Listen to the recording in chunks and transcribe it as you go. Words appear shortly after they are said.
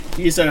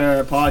He's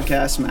our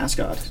podcast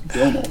mascot,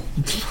 Domo.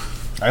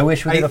 I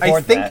wish we could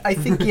afford that. I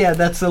think, yeah,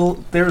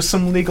 there's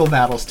some legal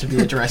battles to be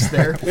addressed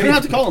there. We don't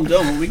have to call him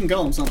Domo. We can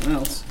call him something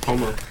else.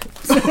 Homo. What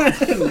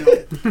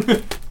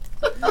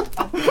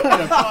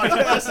kind of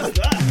podcast is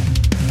that?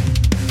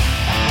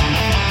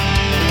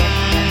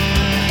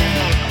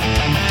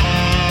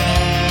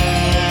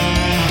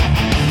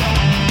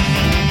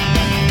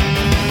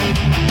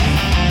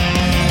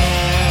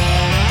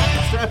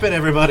 Strap in,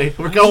 everybody.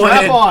 We're going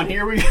Strap in. on.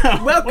 Here we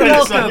go.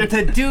 Welcome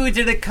to Dudes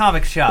in a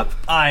Comic Shop.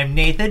 I'm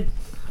Nathan.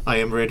 I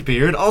am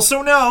Redbeard,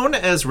 also known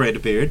as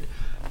Redbeard.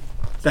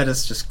 That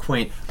is just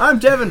quaint. I'm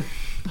Devin.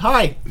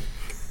 Hi.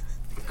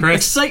 Chris.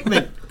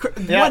 Excitement.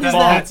 Yeah, what is Paul.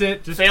 that? That's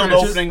it. Just Failed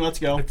Chris. opening. Let's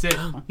go. That's it.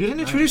 You didn't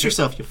introduce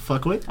yourself, you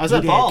fuckwit. I was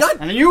at did. Paul. God.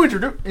 And then you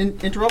interrupted me.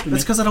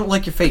 That's because I don't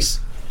like your face.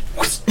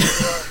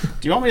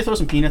 Do you want me to throw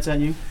some peanuts at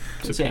you?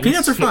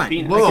 Peanuts are fine.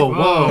 Peanuts. Whoa,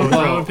 Whoa,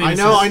 whoa. throwing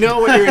I know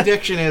what your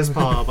addiction is,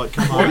 Paul, but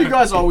come Why do you on.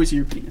 guys always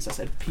hear peanuts? I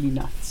said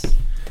peanuts.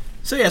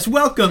 So yes,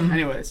 welcome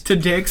Anyways, to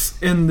Dick's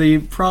in the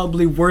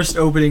probably worst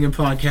opening in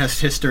podcast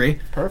history.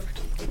 perfect.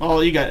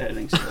 Well, you got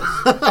editing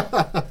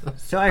skills.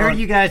 So I heard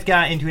you guys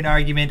got into an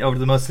argument over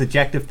the most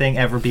subjective thing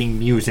ever being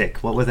music.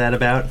 What was that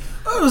about?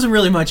 Oh, it wasn't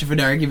really much of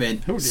an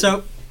argument. Who did?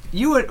 So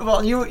you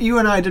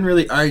and I didn't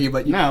really argue,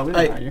 but No, we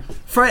didn't argue.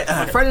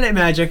 Friday Night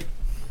Magic,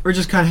 we're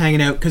just kind of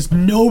hanging out because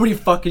nobody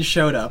fucking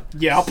showed up.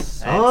 Yep.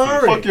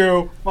 Sorry. Fuck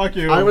you. Fuck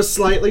you. I was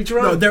slightly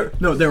drunk. There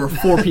were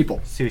 4 people.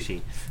 Sushi.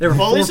 There were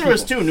Well, at 4 least there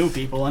was people. 2 new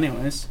people,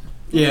 anyways.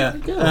 Yeah.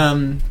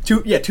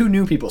 Two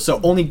new people. So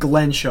only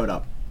Glenn showed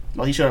up.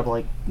 Well, he showed up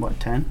like what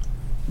 10?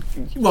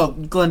 Well,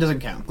 Glenn doesn't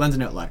count. Glenn's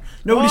an outlier.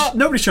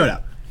 Nobody showed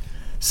up.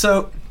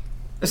 So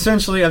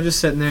essentially, I'm just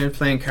sitting there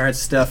playing cards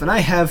and stuff, and I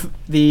have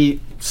the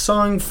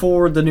song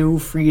for the new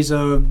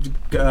Frieza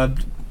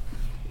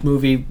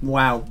movie.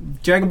 Wow,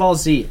 Dragon Ball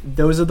Z.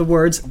 Those are the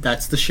words.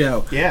 That's the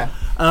show. Yeah.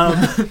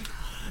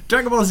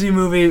 Dragon Ball Z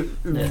movie.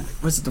 Yeah.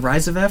 Was it the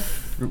Rise of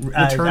F?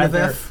 Return of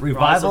F?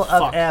 Revival Rise of of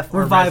fuck. F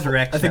or Revival.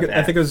 Resurrection I think of it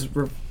F. was.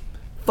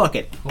 Fuck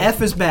it.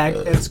 F is back.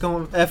 It's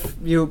going. F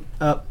you.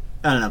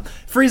 I don't know.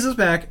 Frieza's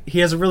back. He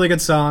has a really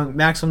good song,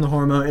 Maximum the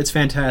Hormone. It's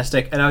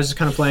fantastic. And I was just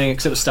kind of playing it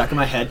because it was stuck in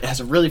my head. It has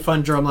a really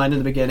fun drum line in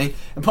the beginning.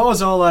 And Paul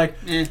was all like,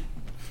 Eh.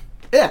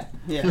 yeah.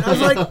 Yeah. I was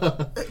like,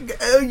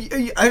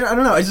 I don't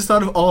know. I just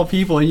thought of all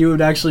people, you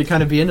would actually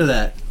kind of be into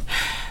that.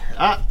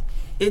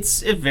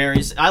 It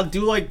varies. I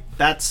do like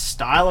that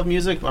style of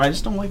music, but I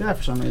just don't like that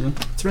for some reason.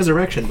 It's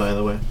Resurrection, by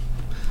the way.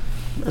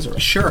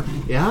 Sure.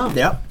 Yeah.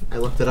 Yep. I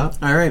looked it up.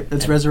 All right.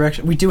 It's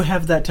Resurrection. We do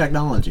have that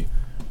technology.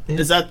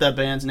 Is that the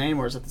band's name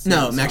or is it the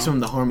No, song? Maximum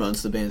the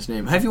Hormone's the band's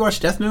name. Have you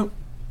watched Death Note?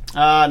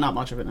 Not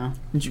much of it now.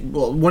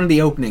 Well, one of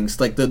the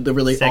openings, like the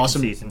really Second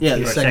awesome season. Yeah, Or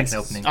the second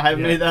opening. I haven't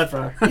Yeah. made that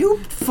far. You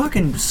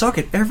fucking suck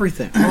at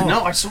everything.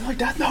 No, I still like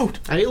that note.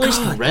 I at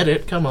least God. read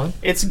it. Come on.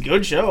 It's a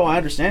good show. I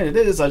understand it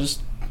is. I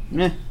just,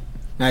 meh.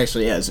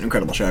 Actually, yeah, it's an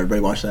incredible show.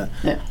 Everybody watch that.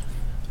 Yeah.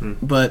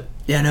 But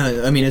yeah,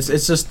 no, I mean it's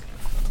just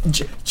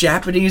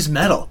Japanese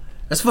metal.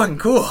 That's fucking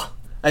cool.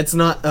 It's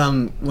not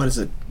what is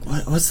it?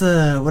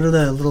 What are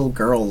the little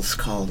girls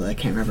called? I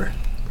can't remember.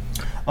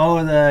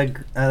 Oh,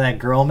 that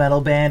girl metal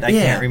band? I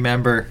Yeah. can't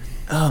remember.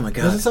 Oh my Was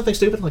it god. something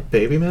stupid like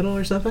baby metal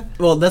or something?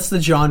 Well, that's the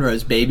genre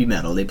is baby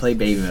metal. They play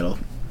baby metal.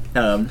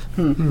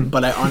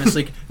 But I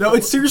honestly no,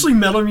 it's seriously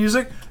metal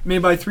music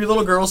made by 3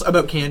 little girls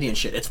about candy and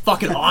shit. It's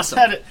fucking awesome.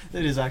 That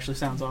is actually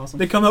sounds awesome.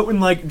 They come out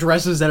in like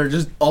dresses that are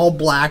just all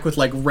black with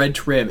like red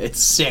trim. It's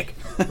sick.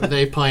 Were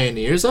they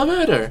pioneers of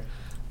it, or?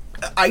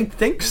 I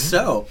think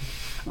so.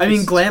 I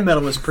mean, glam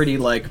metal was pretty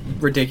like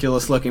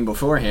ridiculous looking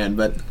beforehand,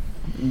 but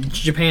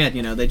Japan,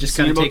 they just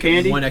kind of Cinnamon take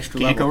candy. it one extra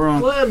Can't go level. wrong.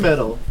 Glam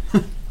metal.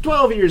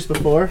 12 years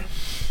before.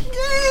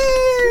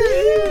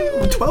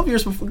 12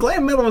 years before,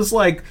 glam metal was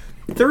like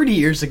 30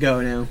 years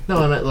ago now. No,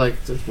 I meant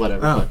like just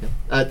whatever. Oh.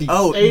 Fucking.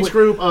 The age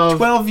group of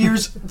 12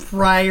 years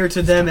prior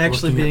to them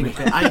actually being a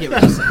fan. I get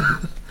what you're saying.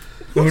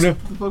 Oh no.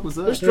 What the fuck was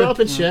Just that?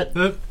 dropping shit.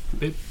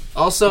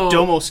 Also,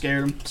 Domo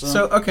scared him.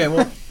 So okay,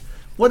 well,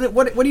 what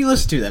do you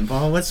listen to then,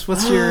 Paul? What's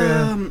your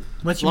a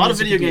lot of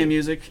video game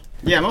music.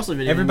 Yeah, mostly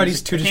video. Everybody's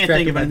music. too I can't distracted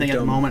think of by the anything at the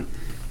Domo. moment.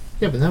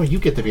 yeah, but now you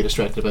get to be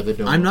distracted by the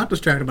dome. I'm not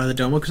distracted by the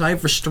Domo because I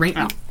have restraint.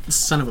 Oh.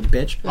 Son of a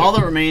bitch. All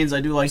that remains, I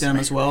do like them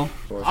as well.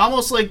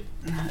 Almost like,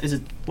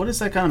 what is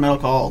that kind of metal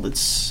called?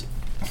 It's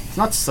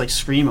not like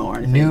screamo or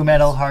anything. New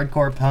metal,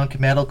 hardcore, punk,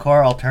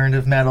 metalcore,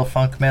 alternative metal,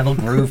 funk metal,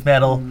 groove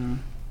metal.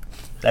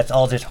 That's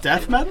all just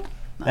Death metal.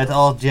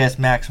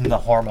 Maximum the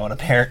Hormone,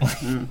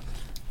 apparently.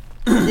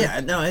 Yeah,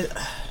 no.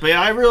 But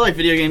yeah, I really like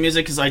video game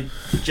music because I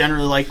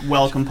generally like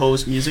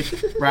well-composed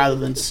music rather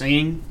than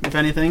singing, if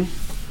anything.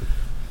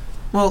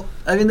 Well,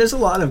 I mean, there's a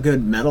lot of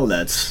good metal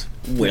that's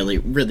really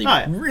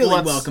yeah.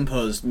 Well, well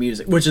composed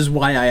music, which is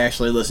why I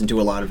actually listen to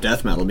a lot of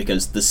death metal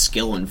because the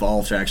skill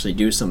involved to actually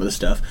do some of the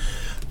stuff.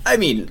 I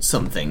mean,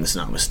 some things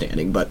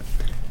notwithstanding, but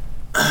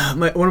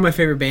one of my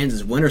favorite bands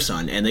is Winter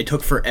Sun, and they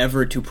took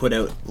forever to put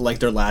out like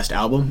their last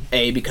album.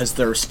 A, because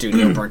their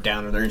studio burnt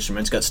down or their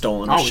instruments got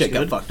stolen or Always shit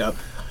got good. fucked up,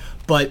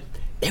 but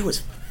it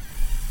was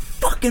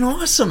fucking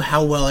awesome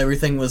how well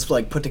everything was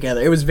like put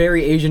together. It was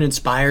very Asian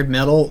inspired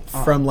metal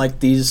from like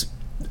these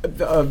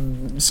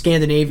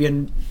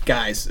Scandinavian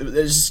guys. It was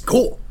just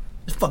cool.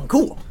 It's fucking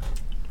cool.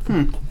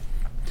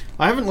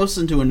 I haven't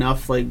listened to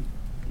enough like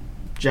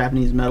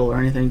Japanese metal or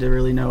anything to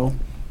really know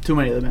too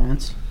many of the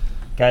bands.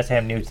 Guys,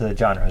 I'm new to the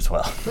genre as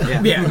well.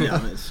 Yeah,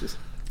 it's just.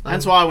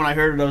 That's why when I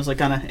heard it, I was like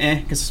kind of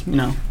because you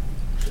know.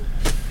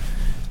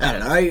 I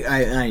don't know.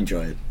 I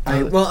enjoy it.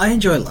 I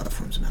enjoy a lot of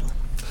forms of metal.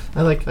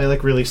 I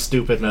like really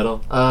stupid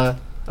metal.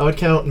 I would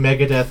count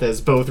Megadeth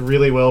as both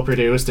really well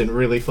produced and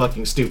really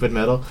fucking stupid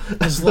metal.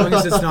 As long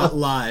as it's not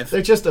live.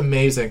 They're just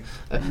amazing.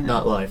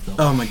 Not live though.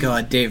 Oh my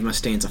god, Dave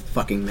Mustaine's a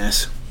fucking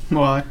mess.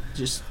 Why?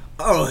 Just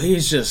Oh,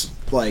 he's just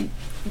like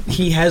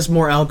he has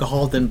more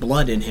alcohol than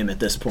blood in him at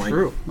this point.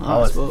 true.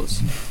 I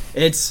suppose.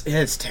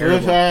 It's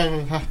terrible.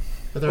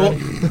 Are there Well,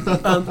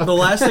 any- the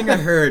last thing I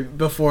heard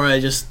before I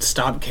just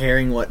stopped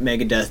caring what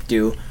Megadeth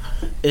do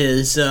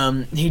is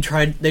they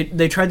tried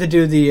to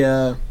do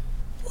the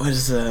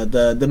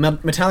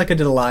Metallica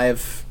did a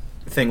live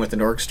thing with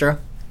an orchestra,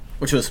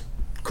 which was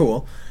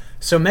cool.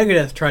 So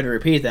Megadeth tried to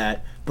repeat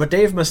that, but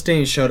Dave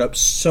Mustaine showed up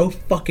so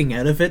fucking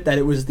out of it that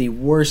it was the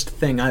worst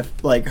thing I've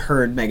like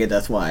heard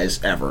Megadeth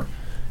wise ever.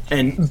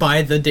 And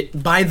by the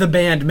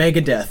band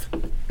Megadeth.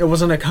 It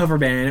wasn't a cover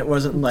band. It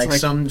wasn't like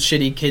some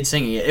shitty kid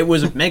singing it. It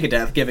was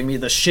Megadeth giving me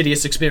the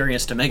shittiest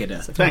experience to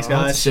Megadeth. Thanks, That's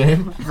guys. a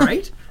shame.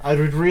 Right? I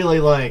would really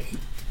like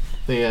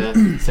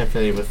the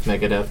symphony with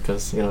Megadeth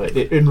because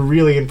it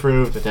really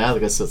improved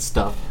Metallica's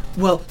stuff.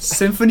 Well,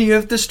 Symphony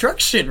of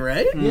Destruction,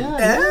 right?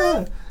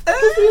 Yeah.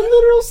 Could be a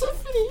literal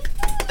symphony.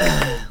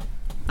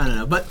 I don't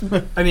know, but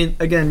I mean,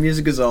 again,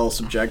 music is all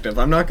subjective.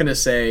 I'm not going to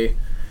say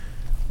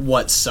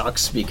what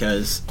sucks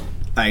because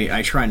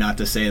I try not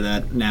to say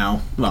that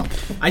now. Well,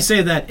 I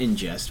say that in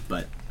jest,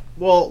 but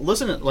Well, we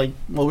listen to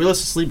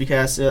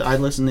Sleepycast. I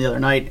listened the other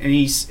night, and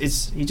he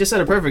just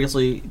said it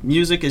perfectly.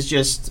 Music is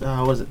just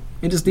what is it?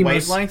 it is the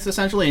most. Wavelengths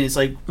essentially, and it's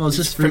like Well, it's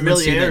just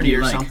frequency that familiarity you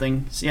or like.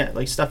 something. Yeah,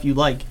 like stuff you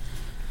like.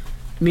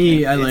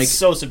 Me, I It's like.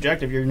 so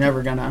subjective. You're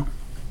never gonna.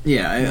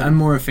 Yeah, I'm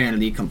more a fan of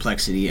the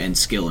complexity and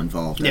skill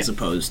involved as Yeah.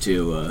 opposed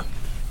to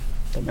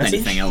The message?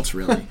 anything else,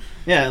 really.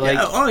 Yeah, like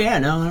No,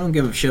 I don't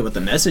give a shit what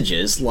the message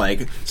is.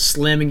 Like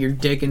slamming your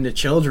dick into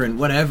children,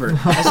 whatever.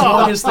 As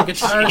long as the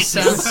guitar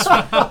sounds,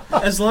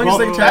 as long as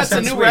the guitar that's a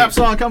sounds new sweet. rap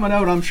song coming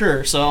out, I'm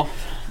sure. So,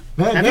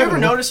 have you ever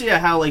Megadeth. noticed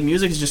how like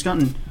music has just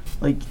gotten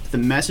like the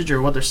message or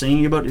what they're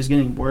singing about is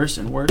getting worse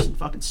and worse and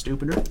fucking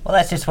stupider? Well,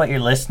 that's just what you're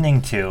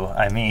listening to.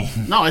 I mean,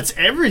 No, it's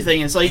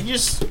everything. It's like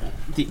just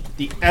the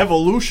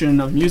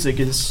evolution of music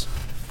is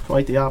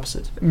quite the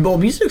opposite. Well,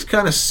 music's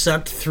kind of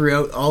sucked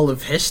throughout all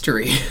of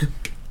history.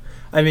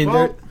 I mean,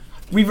 Well-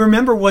 we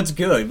remember what's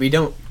good. We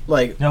don't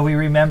like. no, we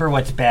remember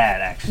what's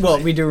bad, actually. Well,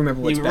 we do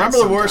remember what's You bad remember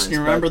the worst and you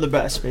sometimes, remember but, the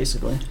best,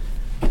 basically.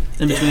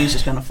 In between,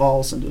 just kind of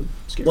falls into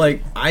scary.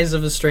 like "Eyes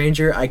of a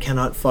Stranger." I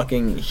cannot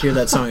fucking hear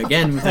that song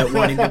again without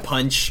wanting to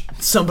punch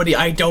somebody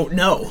I don't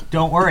know.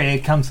 Don't worry, it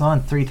comes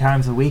on 3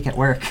 times a week at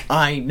work.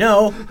 I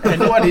know.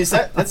 And what is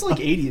that? That's like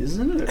 80s,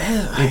 isn't it?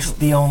 It's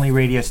the only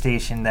radio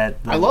station that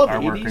I love our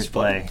 80s, workers but-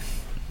 play.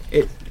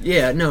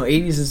 Yeah, no,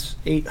 80s is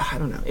I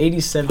don't know, 80s,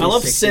 70s. I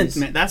love 60s. synth,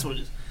 man. That's what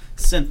it is.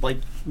 Synth, like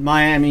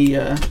Miami.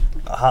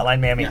 Hotline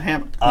Miami.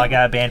 Yeah, I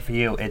got a band for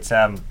you. It's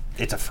a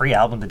free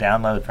album to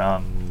download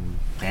from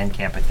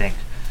Bandcamp, I think.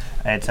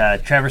 It's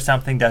Trevor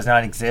Something Does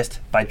Not Exist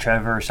by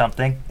Trevor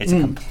Something. It's a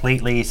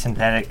completely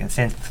synthetic and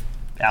synth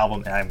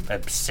album, and I'm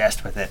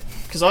obsessed with it.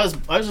 Because I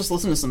was just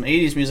listening to some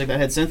 80s music that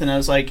had synth, and I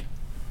was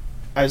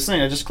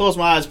saying, I just closed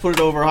my eyes, put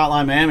it over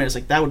Hotline Miami, and it's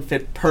like, that would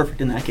fit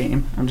perfect in that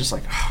game. I'm just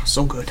like, oh,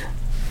 so good.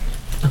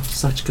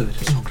 Such good.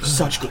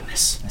 Such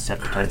goodness.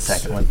 Except to play the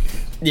second one.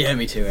 Yeah,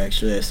 me too.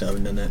 Actually, I still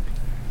haven't done that.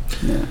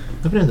 Yeah.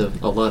 I've been into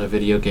a lot of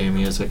video game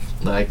music,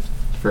 like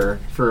for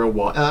a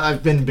while.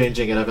 I've been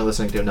binging it. I've been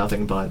listening to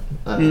nothing but.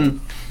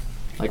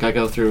 Like I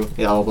go through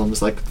the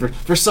albums. Like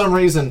for some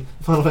reason,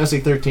 Final Fantasy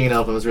 13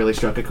 albums really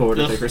struck a chord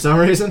with me for some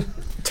reason.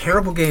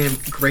 Terrible game,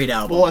 great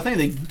album. Well, I think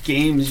the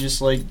game's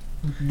just, like,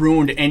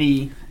 ruined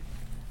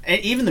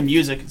even the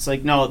music. It's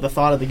like, no, the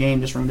thought of the game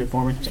just ruined it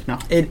for me. It's like, no.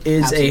 It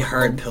is Absolutely. a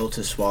hard pill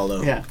to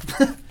swallow. Yeah.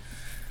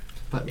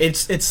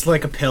 It's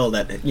like a pill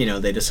that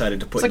they decided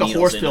to put. It's like a needles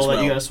horse in pill as that you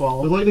well. gotta The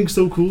swallow. lighting's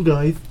so cool,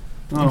 guys.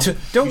 Oh. Don't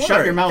You worry,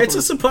 shut your mouth. it's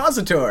a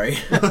suppository.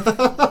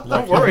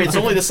 Don't worry, it's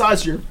only the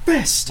size of your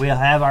fist. We'll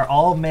have our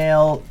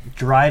all-male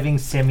driving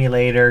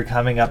simulator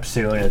coming up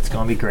soon. It's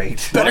going to be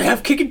great. Better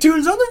have kicking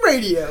tunes on the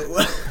radio.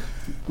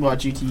 What,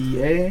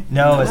 GTA?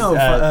 No,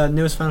 it's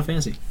Newest Final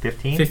Fantasy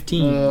 15?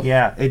 15.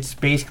 Yeah, it's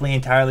basically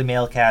entirely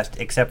male cast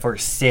except for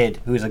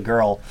Sid, who's a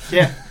girl.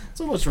 Yeah.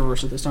 So let's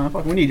reverse it this time.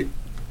 Fuck, we need a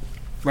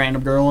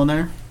random girl in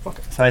there. Fuck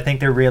it. So I think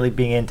they're really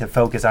beginning to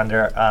focus on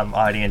their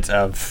audience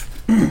of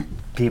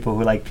people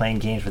who like playing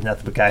games with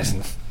nothing but guys.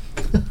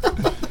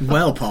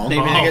 Well, Paul.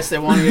 Maybe I guess they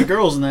want to get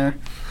girls in there.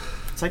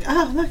 It's like,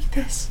 oh, look at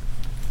this.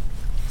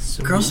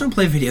 Girls don't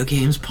play video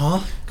games,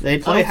 Paul. They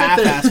play I don't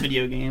think half-ass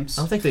video games.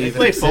 I don't think they even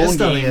play phone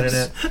exist on the games.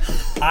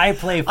 internet. I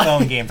play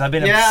phone games. I've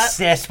been Yeah.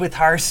 obsessed with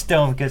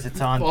Hearthstone because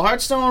it's on. Well,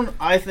 Hearthstone,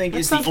 I think,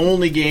 is the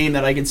only game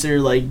that I consider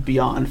like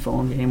beyond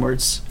phone game where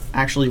it's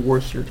actually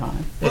worth your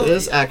time. It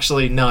is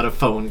actually not a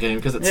phone game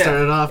because it Yeah.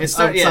 started off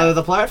outside yeah. of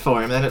the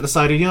platform, and then it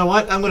decided, you know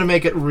what, I'm going to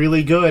make it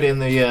really good in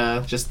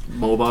the just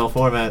mobile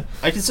format.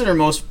 I consider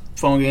most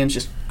phone games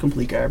just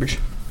complete garbage.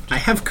 I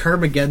have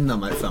Carmageddon on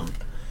my phone.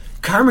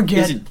 Is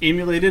Carmageddon. it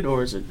emulated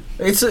or is it?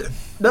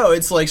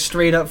 It's like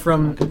straight up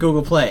from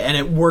Google Play, and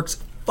it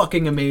works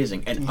fucking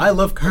amazing. And I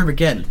love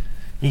Carmageddon.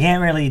 You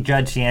can't really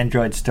judge the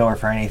Android store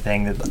for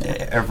anything.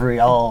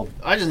 All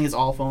I just think it's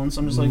all phones.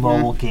 I'm just like,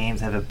 mobile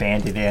games have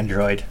abandoned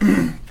Android. You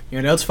know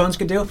what else phones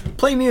can do?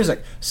 Play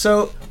music.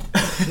 So,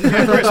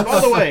 Chris,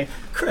 all the way.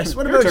 Chris,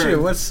 what Your about turn.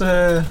 you? What's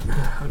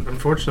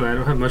Unfortunately, I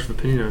don't have much of an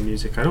opinion on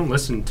music. I don't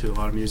listen to a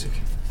lot of music.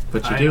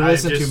 But you I- do I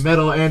listen just- to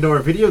metal and/or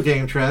video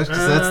game trash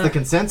because that's the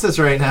consensus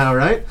right now,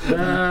 right?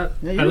 I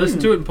you listen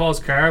can- to it in Paul's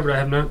car, but I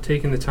have not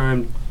taken the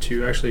time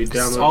to actually download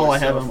That's all I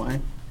have myself. on my.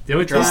 The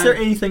only Is time there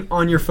anything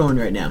on your phone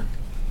right now?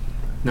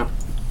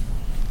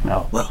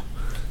 No. Well,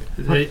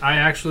 I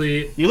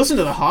actually You listen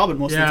to The Hobbit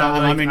most Yeah, of the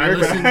time. like, I mean, I you're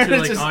listen to, it's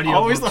like, just audiobooks.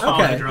 always The Okay.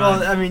 Hobbit. okay. drive.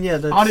 Well, I mean, yeah,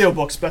 that's,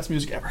 Audiobooks, best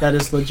music ever. that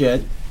is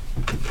legit.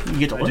 You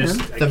get to I learn.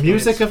 just The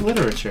music of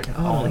literature.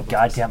 Oh, the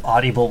goddamn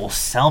Audible will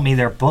sell me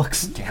their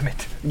books. Damn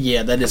it.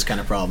 Yeah, that is kind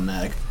of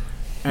problematic.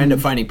 I end up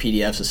finding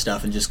PDFs of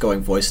stuff and just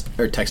going voice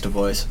or text to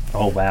voice.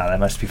 Oh wow, that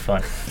must be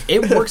fun.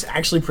 It works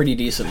actually pretty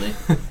decently.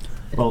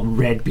 Well,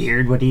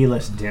 Redbeard, what do you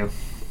listen to?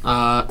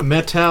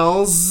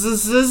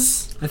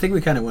 Metals. I think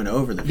we kind of went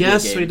over the video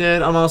Yes, game. we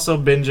did. I'm also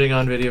binging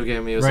on video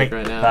game music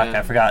right now. Fuck, yeah.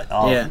 I forgot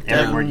every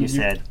Yeah. word you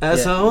said.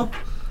 So,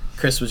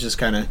 Chris was just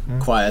kind of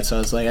quiet, so I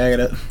was like, I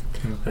gotta.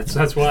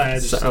 that's why I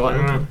just I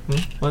don't know.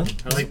 what?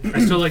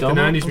 I still like the Don't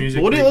know. '90s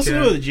music. What do you like,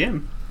 listen to at the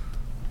gym?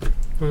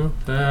 Well,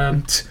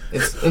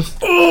 It's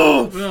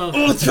well,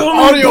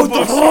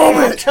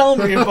 Audiobooks. Tell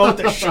me about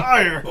the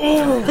Shire.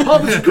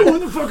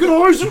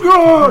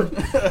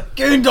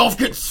 Gandalf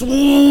gets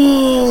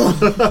swole!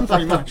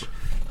 Pretty much.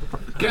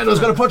 Gandalf's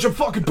gonna punch a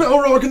fucking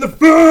Balrog in the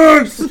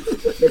face.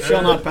 You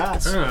shall not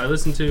pass. I don't know. I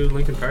listen to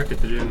Linkin Park at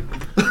the gym.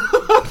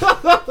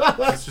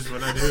 That's just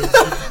what I do.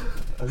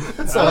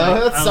 That's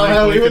I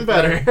somehow like even Linkin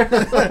better.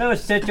 That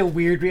was such a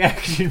weird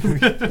reaction.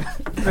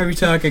 Are we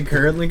talking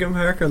current Linkin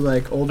Park or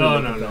like older? Oh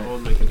Linkin no, Park?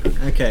 old Linkin Park.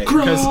 Okay,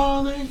 because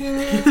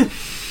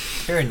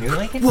You're a new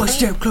Lincoln? one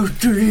step closer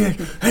to the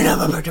end, and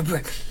I'm about to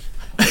break.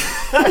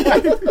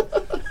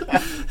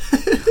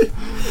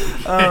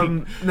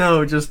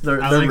 No, just the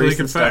like Linkin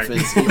recent stuff Park.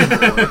 is even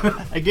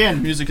more.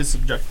 Again, music is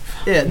subjective.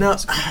 Yeah, no,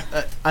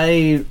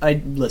 I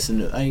listen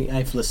to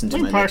I've listened to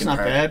Linkin my Park's Linkin not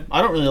Park. bad.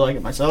 I don't really like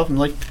it myself. I'm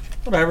like,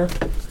 whatever.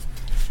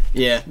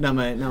 Yeah, not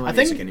my I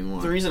music think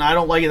anymore. the reason I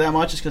don't like it that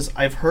much is because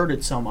I've heard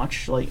it so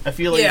much. Like, I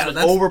feel like Yeah, it's like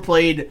that's-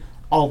 overplayed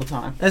all the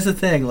time. That's the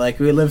thing. Like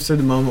we lived through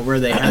the moment where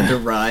they had to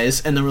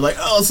rise, and then we're like,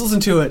 oh, let's listen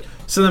to it.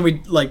 So then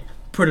we like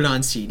put it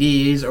on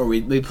CDs, or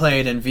we play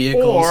it in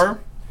vehicles. Or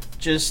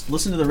just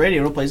listen to the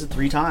radio. It plays it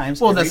 3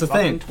 times. Well, every that's the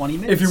fucking thing. 20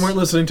 minutes. If you weren't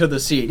listening to the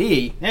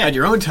CD Yeah. at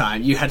your own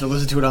time, you had to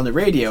listen to it on the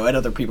radio at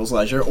other people's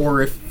leisure.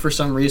 Or if for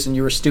some reason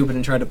you were stupid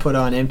and tried to put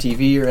on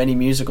MTV or any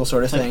musical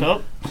sort of Like, thing.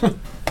 oh.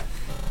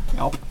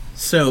 Nope.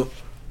 So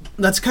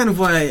that's kind of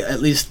why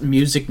at least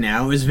music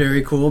now is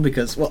very cool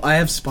because, well, I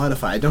have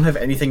Spotify. I don't have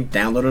anything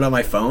downloaded on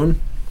my phone,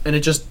 and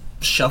it just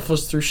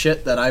shuffles through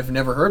shit that I've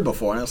never heard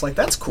before. And I was like,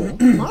 that's cool.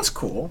 That's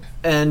cool.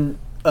 And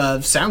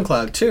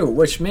SoundCloud too,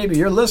 which maybe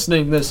you're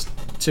listening this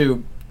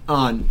to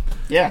on.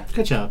 Yeah.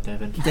 Good job,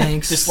 Devin.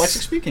 Thanks.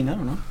 Dyslexic speaking. I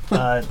don't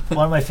know.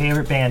 One of my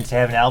favorite bands to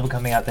have an album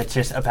coming out that's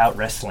just about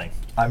wrestling.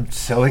 I'm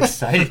so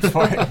excited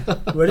for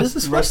it. What is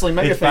this? Wrestling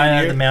mega It's by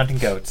fan the here. Mountain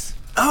Goats.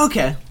 Oh,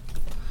 okay.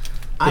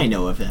 I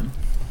know of them.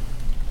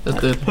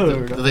 Do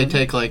they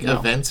take like No.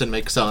 events and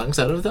make songs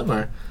out of them,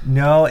 or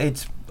No,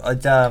 it's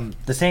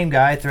the same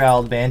guy throughout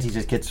all the bands. He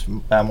just gets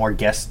more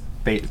guests,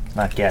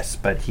 not guests,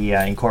 but he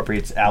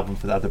incorporates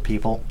albums with other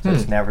people, so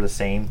it's never the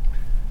same,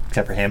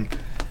 except for him.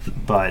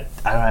 But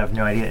I don't have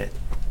no idea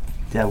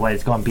what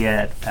it's going to be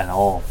at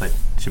all, but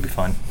it should be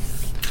fun.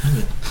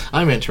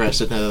 I'm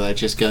interested now that I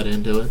just got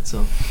into it.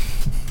 So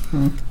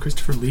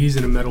Christopher Lee's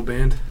in a metal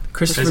band.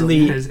 Christopher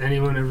Lee. Has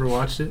anyone ever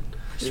watched it?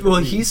 Well,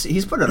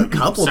 he's put out a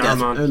couple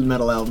Saruman.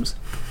 metal albums.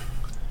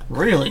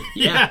 Really?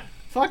 Yeah.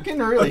 Fucking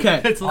really?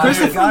 Okay, It's I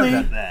Christopher forgot Lee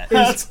about that.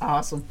 That's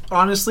awesome.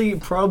 honestly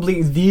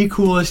probably the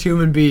coolest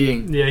human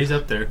being. Yeah, he's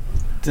up there.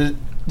 Does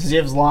he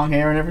have his long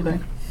hair and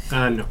everything?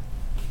 No.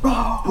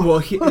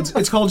 Well,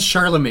 it's called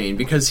Charlemagne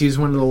because he's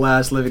one of the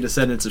last living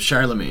descendants of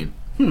Charlemagne.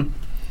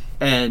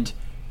 And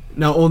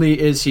not only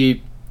is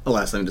he the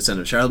last living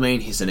descendant of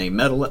Charlemagne, he's in a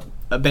metal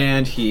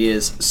band. He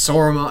is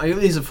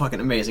Saruman. He's a fucking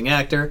amazing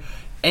actor,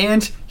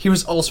 and he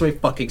was also a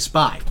fucking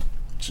spy.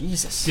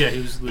 Jesus. Yeah,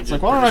 he was legit. It's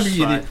like, why don't I British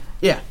be spy. the...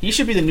 Yeah, He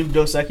should be the new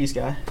Dos Equis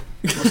guy.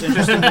 Most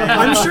interesting man.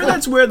 I'm sure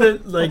that's where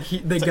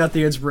they got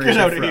the inspiration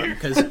Get outta from here.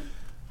 because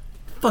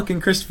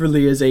fucking Christopher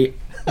Lee is a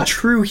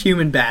true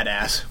human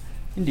badass.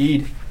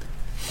 Indeed.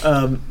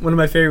 One of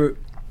my favorite,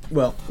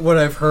 well, what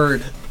I've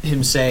heard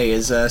him say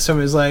is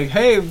somebody's like,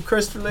 "Hey,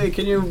 Christopher Lee,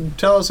 can you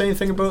tell us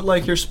anything about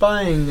like your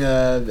spying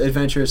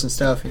adventures and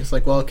stuff?" He's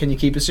like, "Well, can you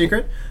keep a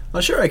secret?"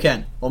 "Well, sure I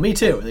can." "Well, me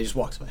too." And he just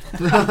walks away.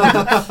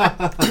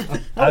 I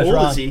was old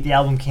wrong. is he? The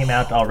album came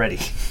out already.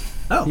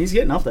 Oh, He's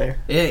getting up there.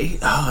 yeah.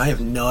 I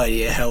have no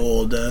idea how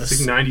old. It's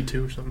like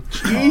 92 or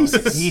something.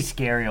 He's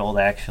scary old,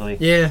 actually.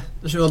 Yeah,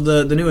 well,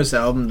 the newest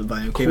album by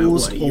him came out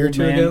Coolest what, a year or old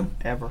two man ago.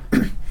 ever.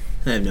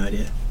 I have no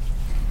idea.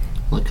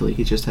 Luckily,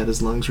 he just had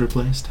his lungs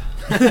replaced.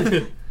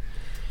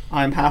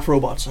 I'm half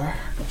robot, sir.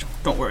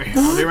 Don't worry.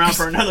 I'll be around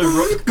for another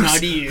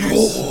 90 years.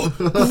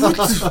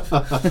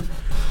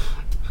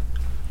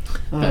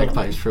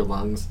 Bagpipes for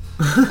lungs.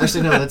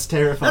 Actually, no, that's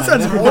terrifying. That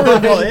sounds Never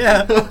horrible. mind.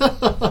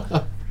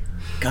 Yeah.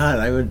 God,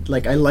 I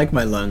like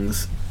my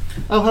lungs.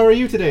 Oh, how are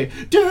you today?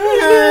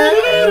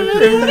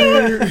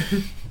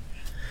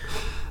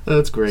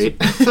 That's great.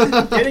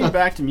 Getting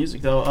back to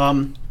music, though,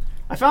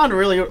 I found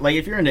really, like,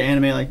 if you're into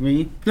anime like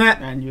me, Nah.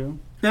 and you,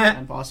 Nah.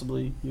 and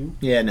possibly you,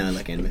 Yeah, no, I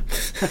like anime.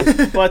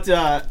 but,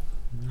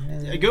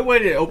 a good way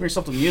to open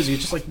yourself to music is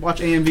just, like,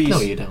 watch AMVs. No,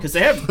 you don't. Because they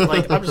have,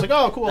 like, I'm just like,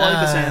 oh, cool, I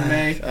like this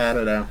anime. I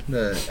don't know.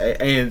 The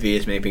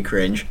AMVs make me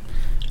cringe.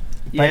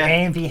 But Yeah.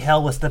 AMV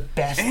Hell was the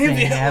best AMV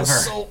thing Hell ever.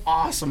 is so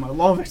awesome. I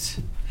love it.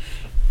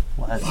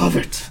 Was. Love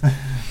it.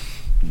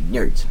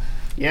 Nerds.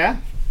 Yeah?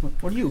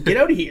 What are you? Get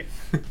out of here.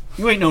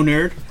 You ain't no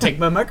nerd. Take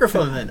my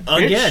microphone then.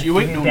 Bitch, Again. you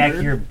ain't Bring no back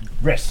nerd. your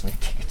wrestling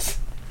tickets.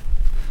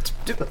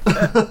 Devin,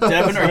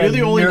 are you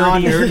the only Nerdiest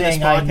non-nerd in this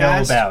thing I know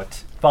podcast?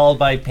 about. Followed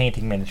by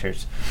painting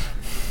miniatures.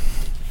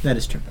 That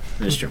is true.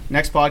 That is true.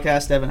 Next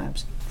podcast, Devin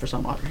absent for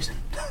some odd reason.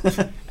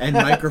 And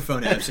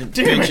microphone absent.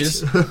 Damn it.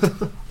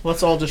 Bitches.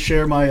 Let's all just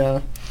share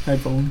my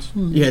headphones.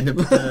 Yeah,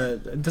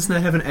 doesn't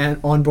that have an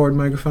onboard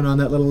microphone on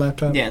that little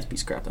laptop? Yeah, it's a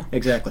piece of crap though.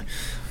 Exactly.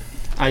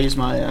 I use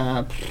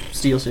my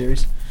Steel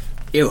Series.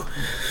 Ew.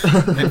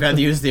 I'd rather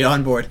use the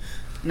onboard.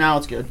 Now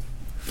it's good.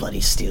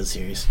 Bloody Steel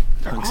Series.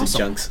 They're Hunks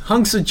awesome. of junks.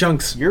 Hunks of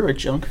junks. You're a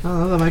junk.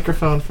 Oh, the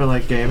microphone for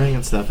like gaming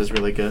and stuff is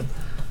really good.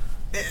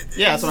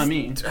 Yeah, that's what I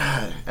mean.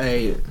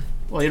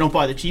 Well, you don't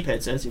buy the cheap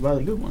headsets, you buy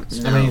the good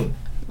ones. No.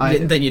 I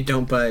mean, Then you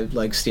don't buy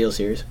like Steel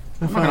Series.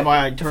 I'm not gonna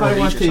buy a if Turtle I Beach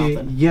want or to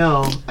something.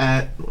 yell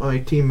at my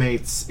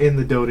teammates in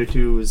the Dota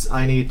 2s,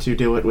 I need to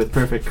do it with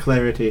perfect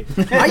clarity.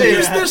 I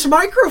use this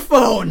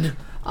microphone.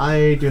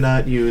 I do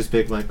not use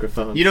big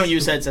microphones. You don't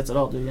use headsets at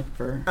all, do you?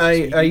 For I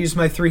speaking? use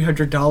my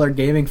 $300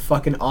 gaming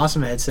fucking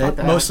awesome headset. Not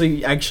bad.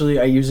 Mostly, actually,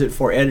 I use it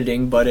for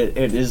editing, but it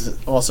is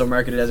also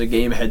marketed as a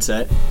game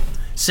headset.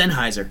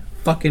 Sennheiser,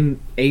 fucking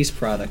ace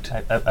product.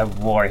 I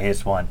wore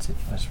his once. It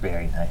was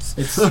very nice.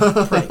 It's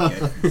pretty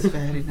good. It's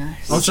very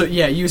nice. Also,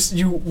 yeah,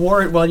 you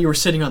wore it while you were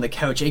sitting on the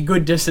couch, a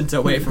good distance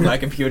away from my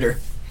computer.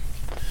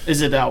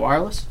 Is it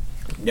wireless?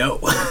 No,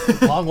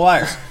 Long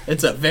wires.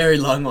 it's a very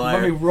long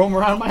Let me wire. roam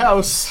around my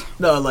house.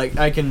 No, like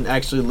I can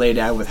actually lay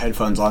down with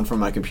headphones on from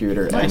my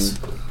computer, Nice.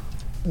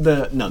 and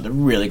they're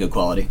really good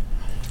quality.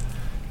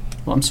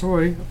 Well, I'm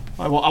sorry.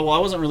 I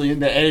wasn't really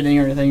into editing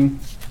or anything,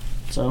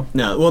 so.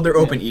 No, well, they're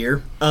open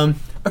ear.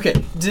 Okay,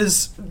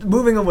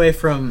 moving away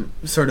from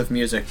sort of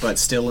music, but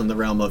still in the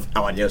realm of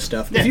audio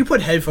stuff. Yeah. If you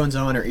put headphones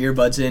on or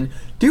earbuds in,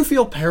 do you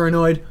feel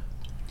paranoid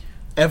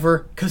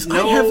ever? Because I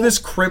No. have this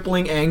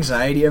crippling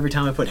anxiety every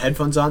time I put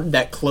headphones on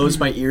that close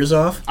my ears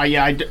off.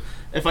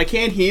 If I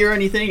can't hear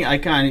anything, I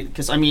kind of,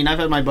 because I mean, I've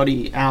had my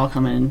buddy Al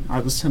come in. I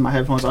was having my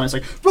headphones on. He's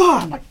like, "Rah!"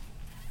 I'm like,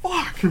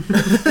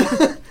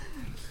 "Fuck."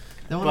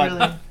 No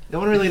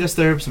one really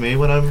disturbs me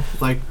when I'm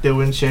like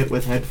doing shit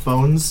with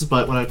headphones,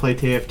 but when I play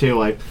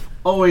TF2, I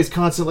always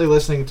constantly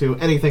listening to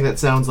anything that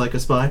sounds like a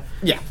spy.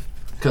 Yeah.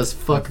 Cause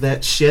fuck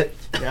that shit.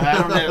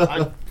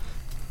 Yeah,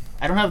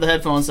 I don't have the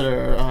headphones that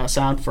are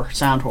sound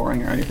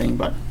whoring or anything,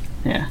 but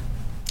yeah.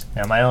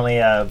 Now, my only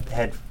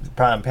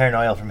problem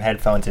paranoia from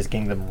headphones is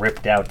getting them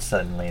ripped out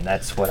suddenly, and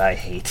that's what I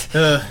hate.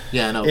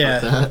 Yeah, no, Yeah.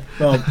 fuck that.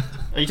 Well,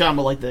 Are you talking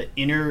about like the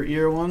inner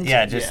ear ones?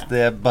 Yeah, just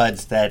the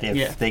buds that if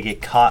Yeah. they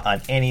get caught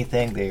on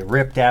anything, they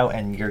ripped out,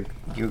 and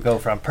you go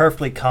from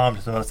perfectly calm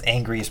to the most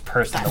angriest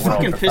person in the world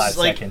fucking for 5 pisses,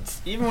 like,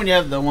 seconds. even when you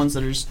have the ones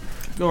that are just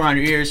go around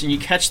your ears and you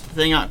catch the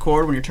thing on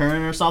cord when you're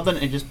turning or something,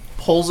 and it just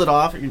pulls it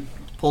off, it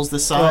pulls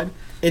this side.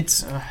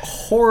 it's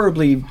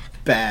horribly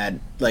bad,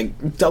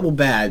 like double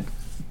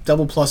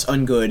plus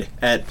ungood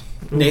at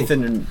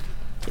Nathan and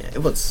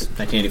what's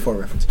 1984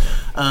 reference.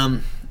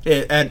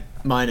 At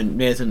mine and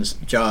Nathan's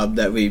job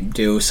that we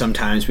do,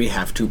 sometimes we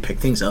have to pick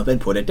things up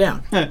and put it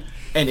down.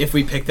 And if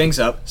we pick things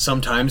up,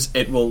 sometimes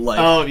it will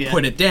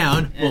put it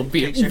down, will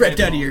be fix your ripped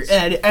out of your headphones.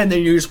 head, and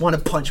then you just want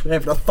to punch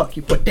whatever the fuck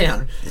you put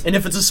down. And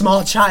if it's a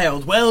small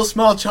child, well,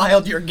 small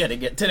child, you're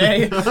getting it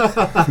today.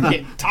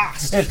 Getting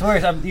tossed. It's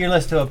worse. You're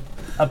listening to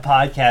a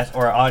podcast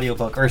or an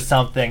audiobook or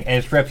something,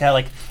 and it's ripped out.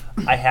 Like,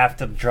 I have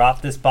to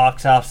drop this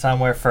box off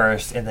somewhere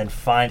first, and then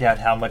find out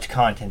how much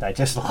content I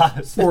just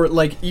lost. Or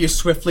like you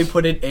swiftly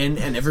put it in,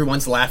 and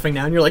everyone's laughing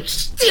now, and you're like,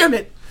 damn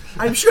it!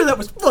 I'm sure that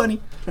was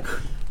funny.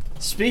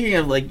 Speaking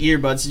of like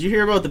earbuds, did you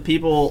hear about the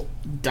people,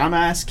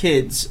 dumbass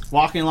kids,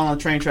 walking along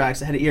the train tracks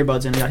that had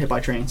earbuds in and got hit by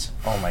trains?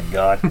 Oh my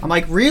god. I'm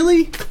like,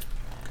 really?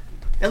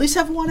 At least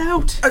have one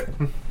out.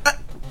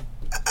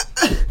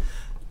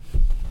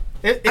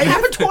 It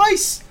happened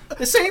twice.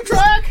 The same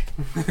track.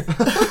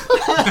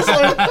 It's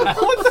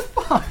like, what the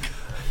fuck?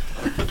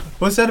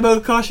 What's that about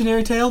a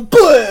cautionary tale?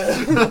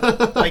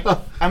 Like,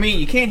 I mean,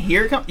 you can't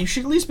hear it come. You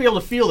should at least be able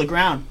to feel the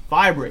ground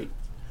vibrate.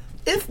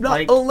 If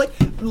not,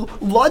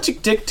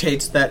 logic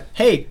dictates that,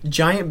 hey,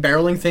 giant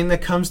barreling thing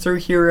that comes through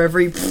here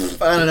every,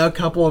 I don't know,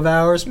 couple of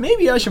hours,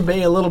 maybe I should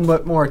be a little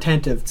bit more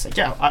attentive. It's like,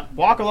 yeah,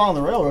 walk along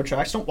the railroad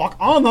tracks. Don't walk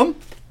on them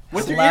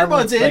with your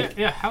earbuds in.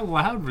 Yeah, how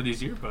loud were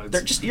these earbuds?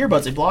 They're just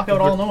earbuds. They block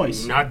out all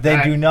noise. Not They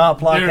that. do not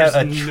block There's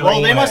out a no- train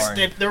Well, they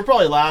horn. were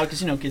probably loud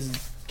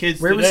because, kids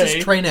Where was today.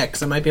 this train at?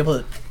 Because I might be able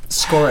to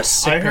score a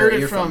sick I pair heard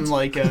of it from,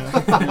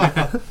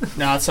 earphones.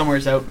 no, it's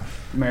somewhere's out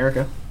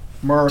America.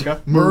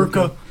 America,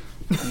 Merca.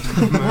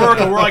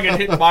 where I get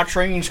hit by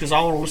trains because I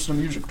don't listen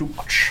to music too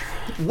much.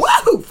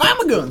 Woohoo! Find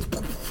my guns!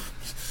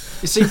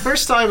 You see,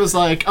 first time was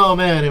like, oh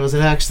man, it was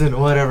an accident,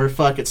 whatever,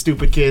 fuck it,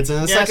 stupid kids. And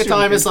the Yeah, second stupid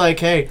time kids. is like,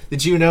 hey,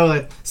 did you know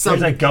that some...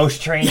 There's a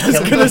ghost train I was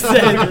killing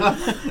gonna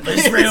people. say,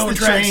 this railroad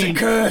tracks are train.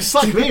 cursed.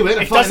 Fuck me, way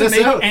to It find doesn't this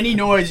make out. any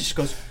noise. It just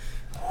goes.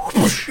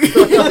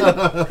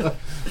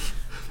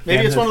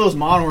 Maybe it's one of those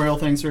monorail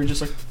things where it's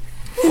just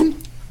like.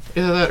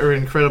 Either that or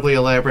incredibly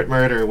elaborate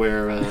murder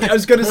where... I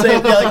was gonna say,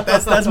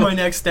 that's my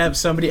next step.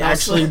 Somebody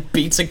actually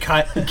beats a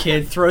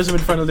kid, throws him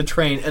in front of the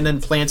train, and then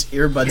plants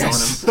earbuds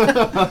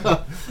on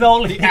him. The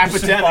only people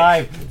epidemic.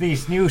 survive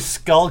these new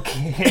skull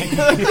kids.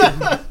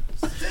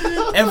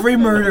 Every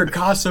murder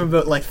costs them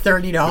about like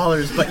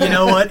 $30, but you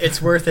know what? It's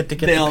worth it to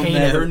get They'll the pain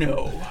never out.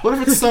 know. What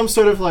if it's some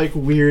sort of like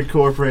weird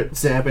corporate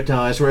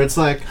sabotage where it's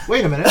like,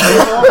 wait a minute,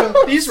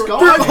 These Skull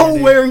They're all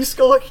candy. wearing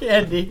skull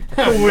candy.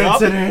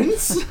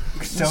 Coincidence?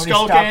 Sony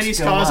Skull stock candy's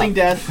still causing up.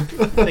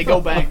 death. They go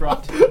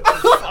bankrupt.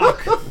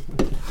 Fuck.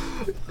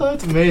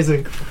 That's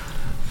amazing.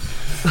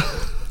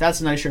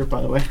 That's a nice shirt,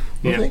 by the way.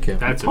 Yeah, thank you.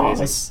 that's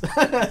amazing.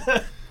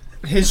 Pause.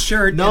 His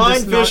shirt. and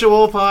this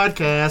Non-visual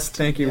podcast.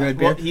 Thank you, Red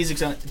Well, Beard. he's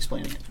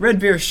explaining it. Red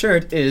Beard's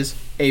shirt is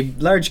a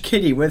large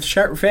kitty with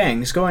sharp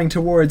fangs going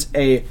towards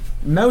a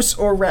mouse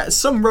or rat,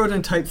 some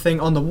rodent type thing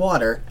on the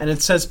water, and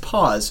it says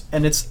pause,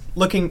 and it's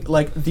looking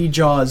like the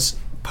Jaws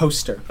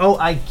poster. Oh,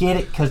 I get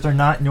it, because they're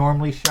not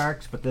normally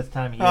sharks, but this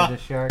time he is a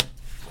shark,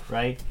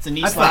 right? It's a knee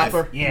High five.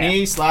 slapper. Yeah.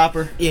 Knee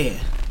slapper. Yeah.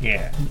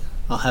 Yeah.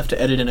 I'll have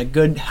to edit in a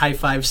good high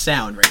five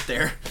sound right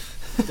there.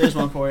 There's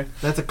one for you.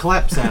 That's a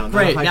clap sound.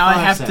 not a Right, high now I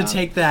five have sound. to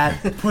take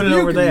that, put it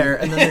over there,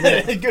 and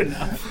then Good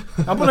enough.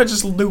 I'm gonna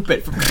just loop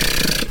it.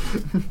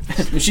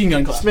 Machine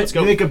gun clap. Let's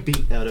go. Make a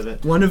beat out of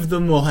it. One of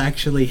them will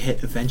actually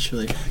hit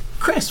eventually.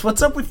 Chris,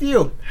 what's up with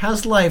you?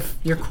 How's life?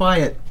 You're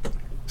quiet.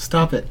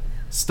 Stop it.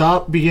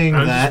 Stop being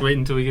I'm that. just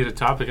waiting until we get a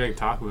topic I can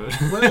talk about.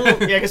 Well,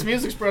 Yeah, because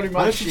music's pretty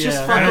Why much. don't you just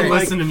Yeah. I fucking don't like,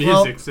 listen to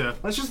well- music, so.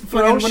 let's just fucking,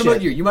 throw what shit.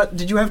 about you?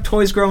 Did you have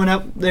toys growing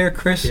up there,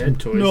 Chris? Yeah,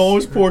 toys. No,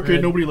 it's poor kid.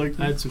 I- Nobody liked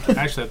I me. had some,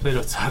 actually, I played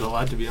outside a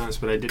lot, to be honest,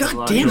 but I did a God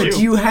lot damn of it!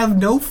 You have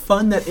no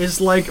fun that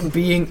is like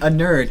being a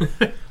nerd.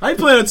 I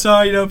play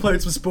outside,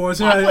 played some sports.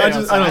 I I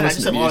don't don't I listen just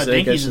to have a lot of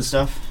music. dinkies It's and just-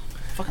 stuff.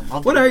 Fucking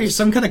love What them. are you,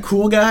 some kind of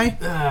cool guy?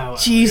 well,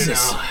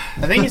 Jesus. you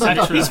know. I think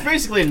Actually- he's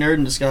basically a nerd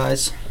in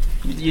disguise.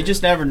 You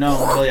just never know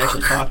until you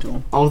actually talk to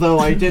him. Although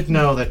I did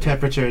know that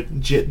temperature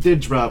did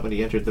drop when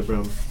he entered the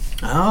room.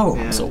 Oh,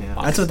 Yeah, so yeah.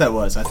 that's what that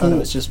was. I thought it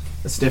was just.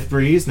 A stiff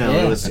breeze? No,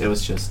 Yeah. it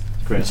was just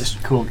Chris.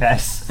 Cool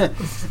guys.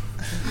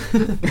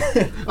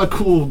 A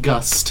cool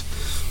gust.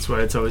 That's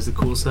why it's always the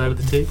cool side of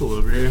the table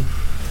over here.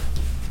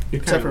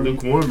 You're Except kind of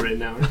for me. lukewarm right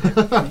now.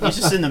 Aren't you? He's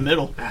just in the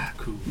middle. Ah,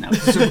 cool. No,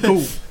 it's super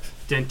cool.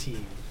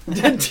 Dentine.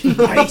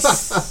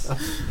 Nice.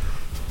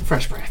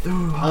 Fresh breath.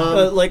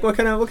 Ooh. Like what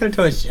kind of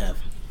toys do you have?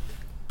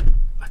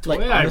 The Like,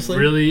 way honestly? I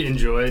really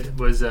enjoyed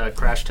was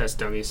Crash Test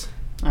Dummies.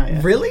 Oh, yeah.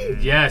 Really?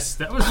 Yes,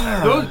 that was.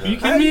 You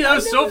kidding me? That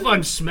was so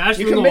fun. Smash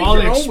You them can in the make wall,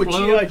 your they own with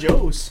explode. G.I.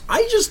 Joes.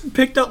 I just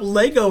picked up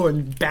Lego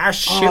and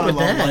bashed shit I with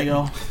love that.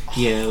 Lego.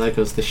 Yeah, that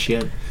goes the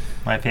shit.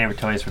 My favorite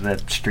toys were the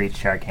Street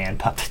Shark hand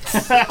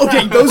puppets.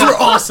 Okay, those are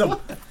awesome.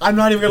 I'm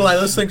not even gonna lie;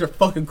 those things are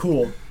fucking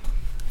cool.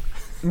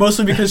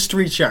 Mostly because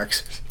Street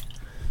Sharks.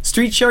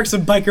 Street Sharks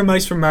and Biker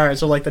Mice from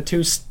Mars are like the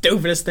two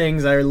stupidest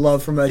things I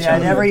love from my Yeah, I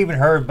childhood. never even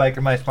heard of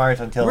Biker Mice Mars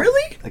until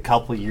Really? a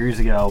couple years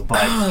ago,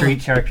 but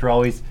Street Sharks were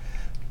always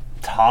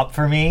top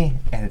for me,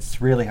 and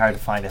it's really hard to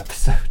find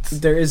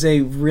episodes. There is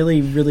a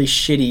really, really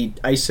shitty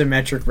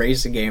isometric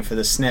racing game for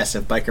the SNES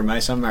of Biker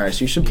Mice on Mars.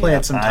 You should play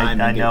it sometime.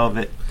 I and get know of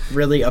it.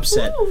 really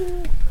upset.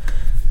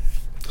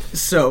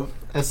 So,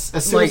 As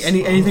soon like, as,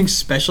 anything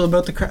special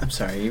about the I'm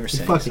sorry, you were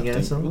saying fucking something.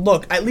 asshole.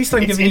 Look, at least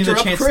I'm It's giving you the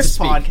Interrupt chance Chris to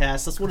speak.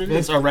 podcast. That's what it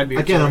is. Or Red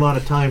Beard. Again, I'm sorry. on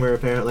a timer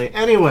apparently.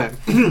 Anyway.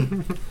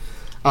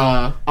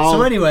 I'll,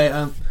 So anyway,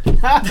 you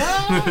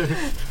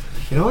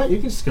know what? You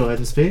can just go ahead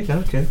and speak. I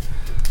don't care.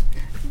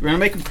 We're gonna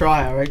make him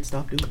cry, alright?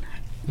 Stop doing that.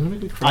 You're gonna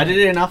make me cry. I did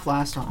it enough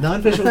last time.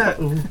 Non-visual.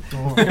 Ooh,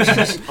 oh.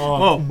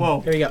 Whoa,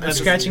 whoa. there you go. I'm That's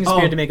scratching his amazing.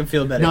 beard to make him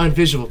feel better.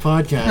 Non-visual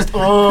podcast.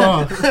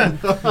 Oh.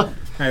 Alright, what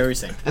were you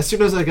saying? As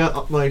soon as I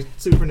got my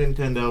Super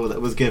Nintendo that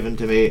was given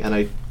to me, and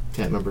I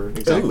can't remember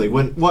exactly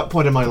Ooh. what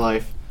point in my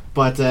life,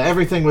 but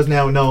everything was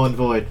now null and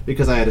void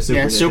because I had a Super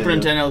Nintendo. Super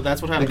Nintendo.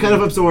 That's what It happened. kind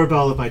of absorbed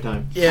all of my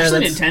time. Yeah,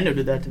 Actually, that's Nintendo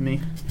did that to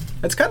me.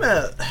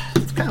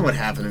 kind of what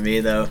happened to me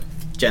though.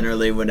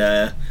 Generally, when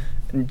a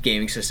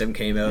gaming system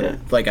came out, Yeah.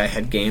 like I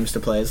had games to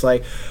play. It's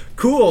like,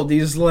 cool.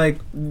 These like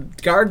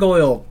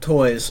gargoyle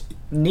toys,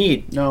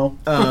 neat. No.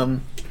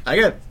 I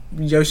got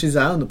Yoshi's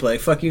Island to play.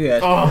 Fuck you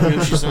guys. Oh,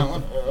 Yoshi's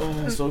Island.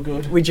 Oh, so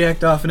good. We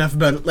jacked off enough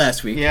about it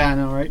last week. Yeah, I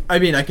know, right? I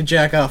mean, I could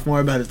jack off more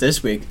about it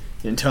this week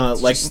until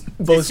like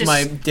both It's just-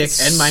 my dick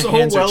it's and my so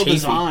hands well are chafy.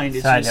 designed.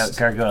 It's Side just, note,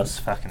 Gargoyle's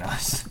fucking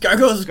awesome.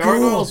 Gargoyles is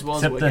Gargoyles cool.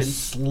 was Except the wicked.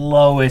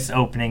 slowest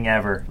opening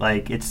ever.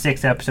 Like, it's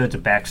 6 episodes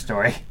of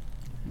backstory.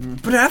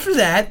 But after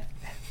that,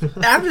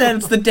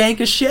 it's the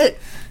dankest shit.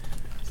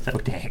 So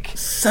dank.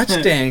 Such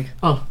dank.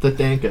 Oh, the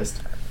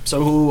dankest.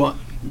 So who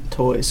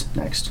toys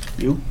next?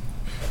 You?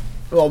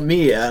 Well,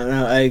 me, I don't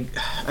know.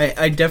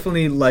 I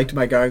definitely liked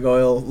my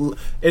gargoyle.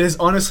 It is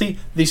honestly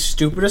the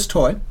stupidest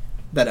toy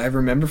that I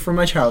remember from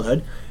my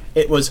childhood.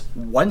 It was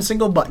one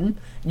single button.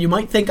 You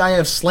might think I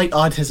have slight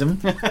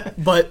autism,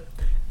 but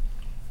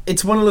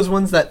it's one of those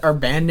ones that are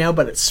banned now,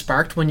 but it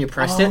sparked when you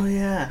pressed Oh it.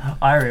 yeah.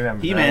 I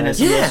remember He-Man that. has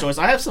some of Yeah. those toys.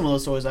 I have some of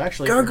those toys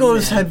actually. for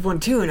Gargoyles He-Man. had one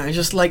too, and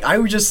I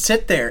would just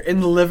sit there in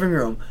the living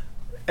room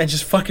and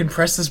just fucking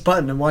press this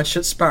button and watch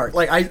it spark.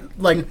 It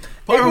was,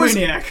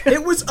 Pyromaniac.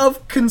 it was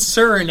of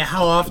concern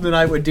how often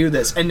I would do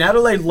this, and now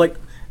that I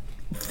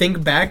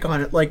think back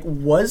on it,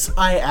 was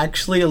I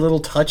actually a little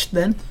touched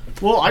then?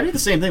 Well, I do the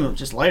same thing with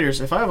just lighters.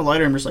 If I have a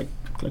lighter, I'm just like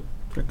click,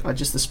 click,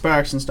 just the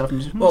sparks and stuff.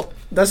 And just, Well,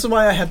 that's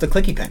why I have the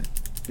clicky pen,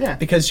 yeah,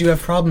 because you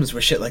have problems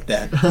with shit like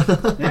that.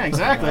 yeah,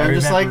 exactly. I I'm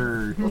just like,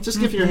 remember Well, just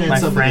give your hands my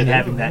something friend to do.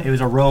 having that. It was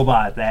a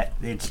robot that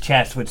its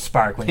chest would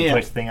spark when you Yeah.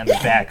 push the thing on the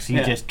back, so you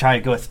Yeah. just try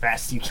to go as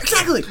fast as you can.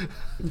 Exactly.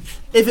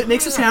 If it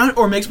makes a sound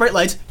or makes bright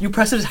lights, you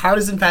press it as hard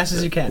and fast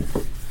as you can.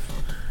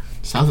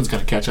 Something's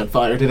gonna catch on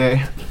fire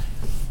today.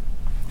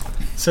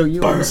 So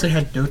you honestly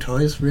had no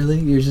toys, really?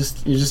 You're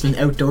just an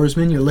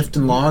outdoorsman. You're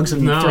lifting logs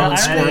and No, throwing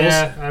squirrels.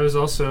 yeah, I was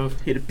also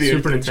hit a beard.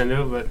 Super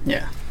Nintendo, but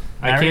Yeah,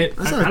 I can't.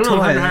 That's I not a don't know. I'm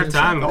toy, having a hard that's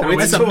time. a- I'm oh, kinda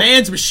it's It's like- a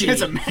man's machine.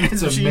 it's a man's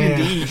It's a machine man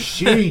indeed.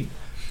 machine.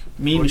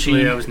 Mean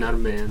Fortunately, I machine. was not a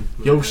man.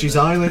 Yoshi's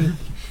Island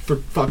for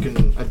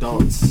fucking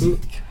adults.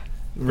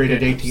 Rated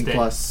Okay, 18 stay.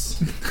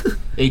 plus.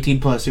 18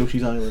 plus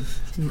Yoshi's Island.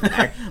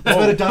 That's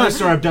about a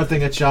dinosaur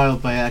abducting a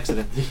child by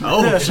accident.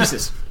 Oh,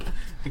 Jesus.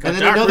 It got And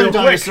then dark another real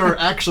quick. dinosaur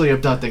actually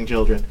abducting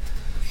children.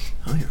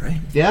 Oh, you're right.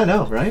 Yeah, I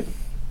know, right?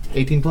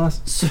 18 plus.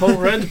 So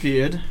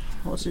Redbeard,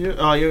 what's you?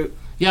 Oh, you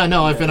Yeah,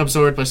 no, I've been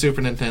absorbed by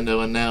Super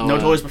Nintendo and now... no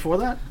toys before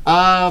that?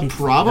 I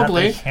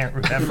Probably. can't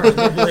remember.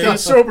 The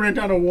Super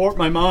Nintendo warped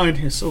my mind.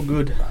 It's so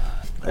good.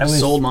 I was-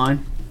 sold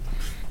mine.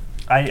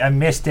 I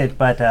missed it,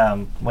 but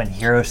when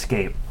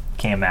HeroScape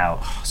came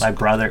out, my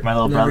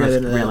little Never brother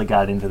into that. really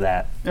got into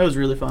that. It was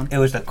really fun. It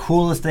was the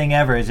coolest thing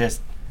ever. It's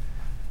just,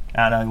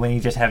 I don't know, when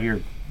you just have your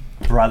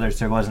brothers,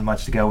 there wasn't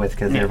much to go with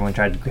because Yeah. everyone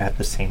tried to grab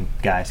the same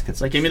guys. Cause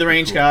It's like, give me the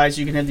range guys.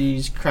 You can have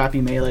these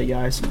crappy melee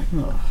guys. I'm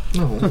like,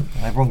 oh. No.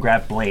 everyone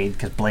grabbed Blade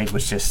because Blade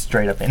was just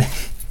straight up in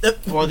it.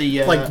 Or the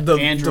The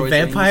android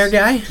vampire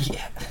things.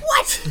 guy?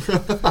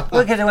 What?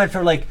 Look at it went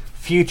from like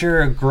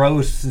future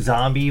gross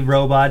zombie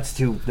robots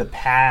to the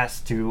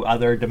past to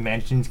other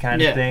dimensions kind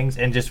Yeah. of things,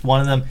 and just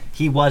one of them,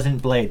 he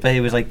wasn't Blade, but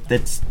he was like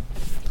that's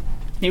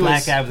He black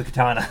was, guy with a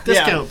katana.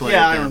 Discount yeah, Blade,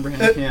 Yeah, I yeah. remember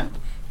him. Yeah.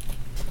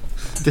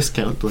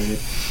 Discount Blade.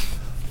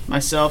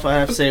 Myself, I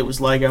have to say it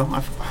was Lego.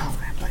 Oh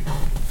man, Lego.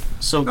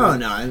 So good. Oh,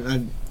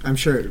 no, I'm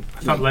sure. I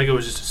thought Lego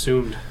was just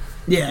assumed.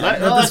 Yeah,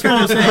 That's what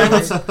I'm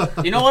saying.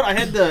 You know what?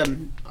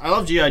 I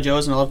love G.I.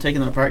 Joes and I love taking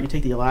them apart. You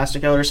take the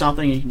elastic out or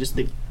something, and you can just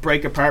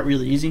break apart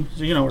really easy.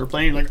 So, we're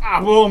playing, like,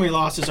 boom, he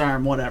lost his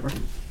arm, whatever.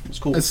 It's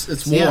cool. It's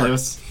war. Yeah, it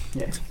was,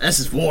 Yeah. This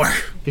is war.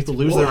 people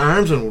lose their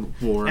arms in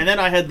war. And then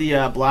I had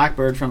the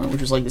Blackbird from it, which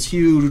was like this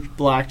huge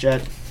black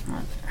jet.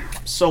 I'm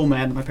so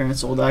mad that my parents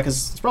sold that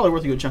because it's probably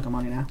worth a good chunk of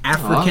money now.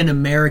 African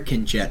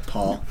American jet,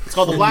 Paul. It's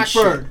called the Holy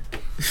Blackbird.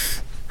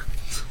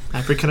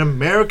 African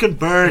American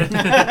bird.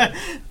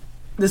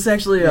 This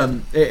actually,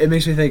 it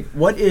makes me think,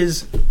 what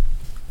is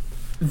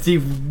the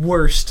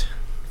worst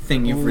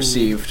thing you've Ooh.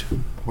 received?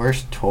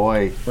 Worst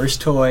toy.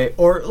 Worst toy,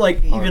 or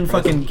like even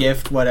fucking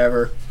gift,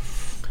 whatever.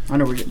 I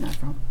know where you're getting that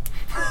from.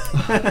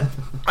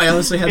 I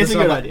honestly had It's this a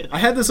on good my, idea. I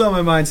had this on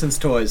my mind since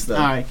toys, though.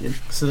 All right, kid.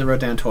 So I wrote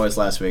down toys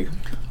last week.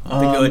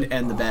 The good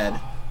and the bad.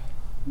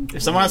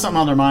 If someone has something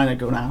on their mind, I'd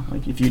go now.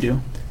 Like if you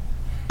do.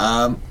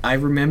 I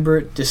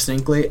remember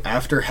distinctly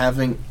after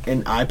having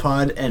an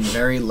iPod and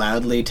very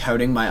loudly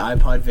touting my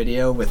iPod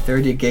video with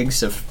 30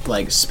 gigs of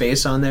like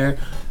space on there,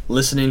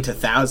 listening to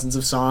thousands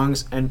of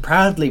songs, and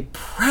proudly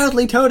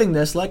touting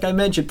this, like I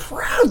mentioned,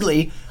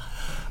 proudly.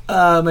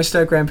 My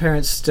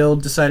step-grandparents still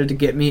decided to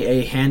get me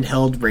a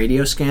handheld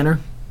radio scanner,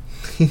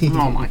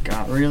 Oh my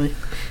god, really?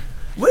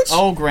 which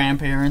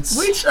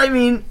Grandparents. I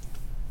mean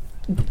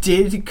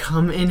did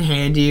come in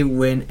handy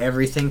when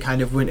everything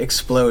kind of went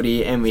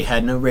explodey and we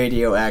had no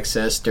radio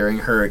access during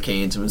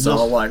hurricanes. It was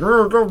all like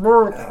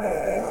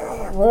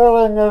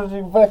wearing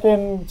a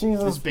fucking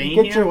Jesus. Is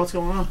Bane here? What's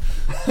going on?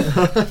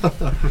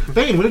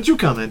 Bane, when did you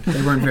come in?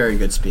 They weren't very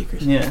good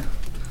speakers. Yeah.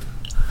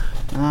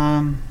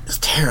 It's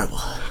terrible.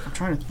 I'm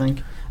trying to think.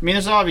 I mean,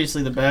 there's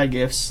obviously the bad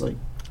gifts. Like,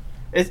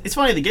 it's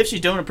funny. The gifts you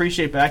don't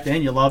appreciate back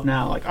then, you love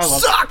now. Like, I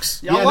love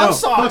socks. Yeah, I love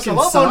socks. I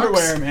love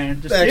underwear,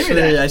 man. Just give me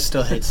Actually, that. I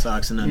still hate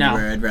socks and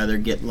underwear. I'd rather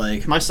get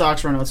like My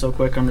socks run out so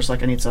quick. I'm just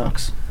like, I need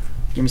socks.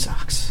 Give me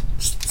socks.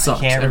 I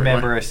can't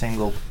remember a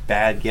single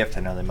bad gift.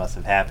 I know they must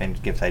have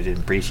happened. Gifts I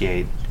didn't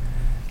appreciate.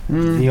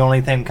 The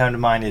only thing come to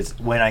mind is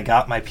when I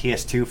got my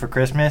PS2 for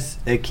Christmas.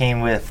 It came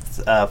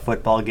with a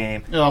football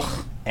game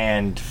Ugh.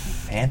 and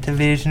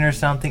Fantavision or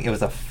something. It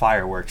was a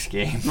fireworks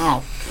game,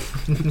 No.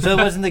 so it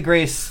wasn't the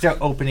greatest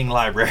opening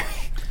library.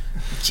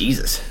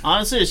 Jesus.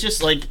 Honestly, it's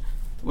just like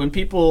when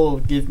people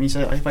give me,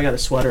 say, if I got a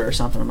sweater or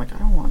something, I'm like, I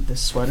don't want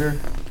this sweater.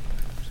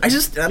 I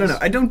don't know.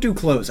 I don't do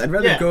clothes. I'd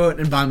rather Yeah. go out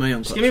and buy my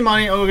own Just clothes. give me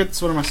money. I'll go get the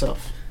sweater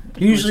myself.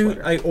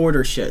 Usually, I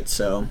order shit,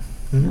 so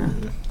Yeah.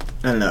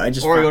 I don't know. I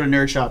just Or I go to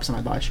nerd shops and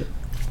I buy shit.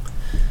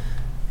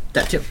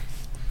 that too.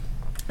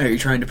 Are you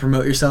trying to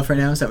promote yourself right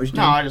now? Is that what you're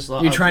doing? No, I just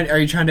love. Are you trying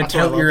to That's what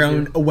I tout love your to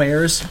own do.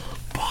 wares?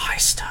 buy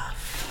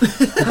stuff?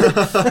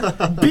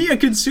 Be a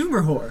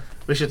consumer whore.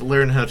 We should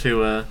learn how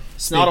to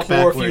speak not a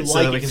whore if you backwards so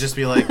like that we it. can just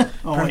be like,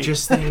 Oh, wait.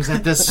 purchase things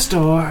at this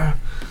store.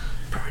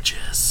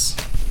 Purchase.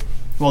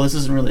 Well, this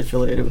isn't really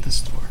affiliated with the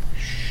store.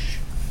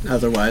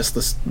 Otherwise,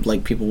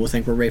 people will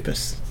think we're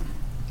rapists.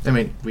 I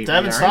mean, we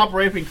Devin, aren't. stop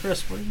raping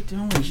Chris. What are you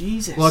doing?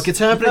 Jesus. Look, it's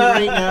happening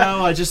right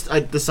now. I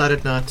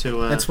decided not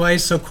to. That's why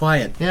he's so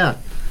quiet. Yeah.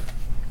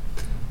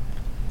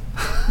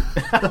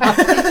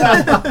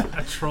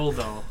 A troll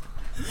doll.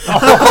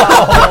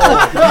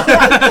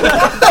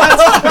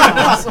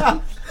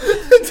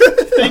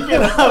 Thinking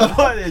of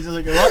what? It's just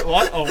like,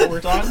 what? Oh,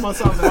 we're talking about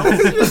something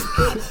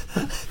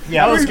else.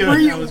 Yeah, that was Where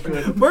good. you- That was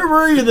good. Where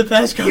were you the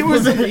past couple He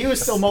of minutes?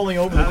 was still mulling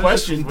over I the was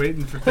question. just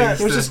waiting for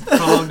things It was to just-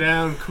 calm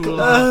down, cool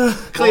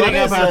off. Cleaning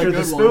that up is a after the good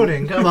one.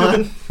 spooning. Come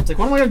on. It's like,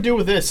 what am I gonna do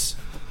with this?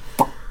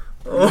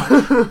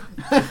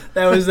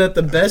 Was that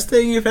the best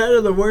thing you've had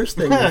or the worst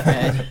thing you've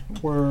had?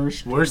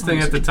 Worst. Worst thing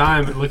at the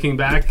time, but looking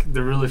back,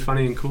 they're really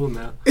funny and cool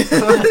now.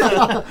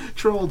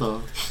 Troll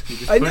dog. You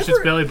just I push its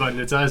never- belly button,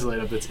 its eyes light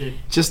up, that's it.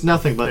 Just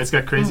nothing but. It's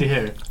got crazy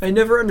hair. I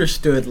never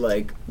understood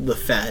like the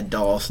fad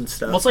dolls and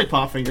stuff. Well, it's like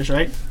pop figures,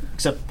 right?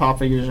 Except pop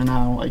figures are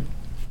now like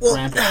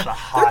rampant.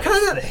 they're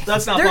kind of.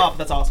 That's not They're- pop.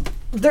 That's awesome.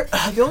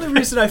 The only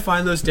reason I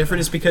find those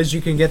different is because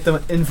you can get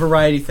them in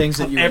variety things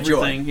that you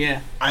Everything, enjoy. yeah.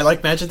 I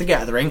like Magic the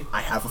Gathering.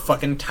 I have a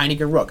fucking tiny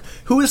Garruk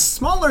who is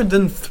smaller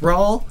than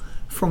Thrall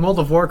from World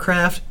of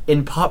Warcraft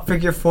in pop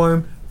figure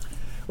form,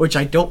 which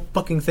I don't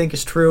fucking think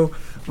is true.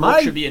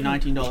 Rook should be a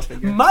 $19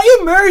 figure. My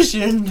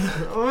immersion.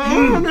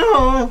 Oh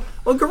no!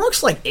 Well,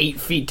 Garruk's like 8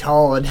 feet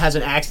tall and has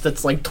an axe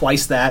that's like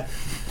twice that.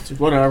 It's like,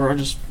 whatever. I'll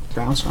just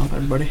bounce off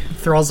everybody.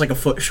 Thrall's like a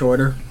foot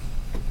shorter.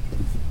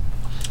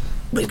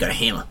 But he's got a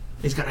hammer.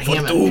 He's got a For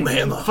hammer. Doom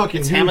hammer.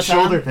 Fucking It's huge hammer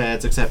time? shoulder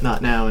pads, except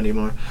not now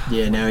anymore.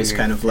 Yeah, now he's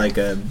kind of like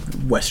a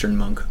Western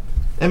monk.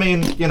 I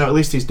mean, at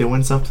least he's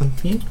doing something.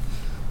 Yeah.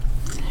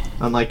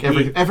 Unlike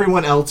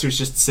everyone else who's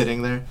just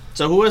sitting there.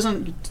 So who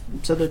hasn't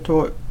said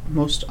their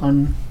most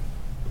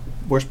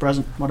worst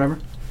present, whatever?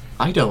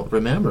 I don't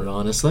remember,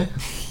 honestly.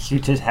 You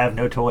just have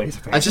no toys.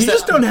 I You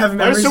just don't have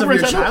memories of Super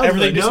your Nintendo, childhood.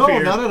 everything No,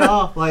 disappeared. not at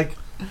all. Like,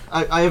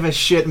 I have a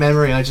shit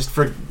memory. I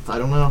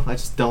don't know. I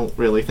just don't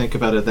really think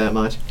about it that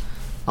much.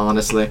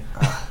 Honestly.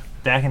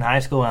 Back in high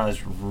school, when I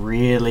was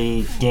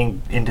really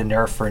getting into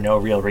Nerf for no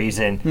real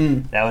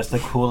reason, that was the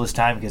coolest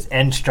time because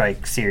End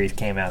Strike series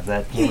came out.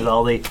 That came with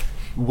all the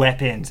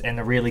weapons and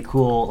the really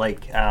cool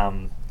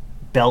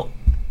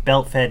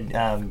belt-fed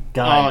gun,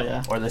 Oh,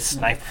 yeah. or the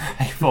sniper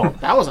rifle,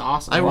 That was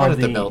awesome. I wanted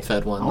the the-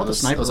 belt-fed one. I want That the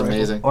sniper was rifle.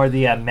 amazing. or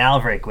the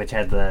Maverick, which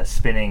had the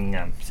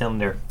spinning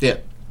cylinder. Yeah.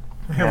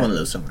 I have one of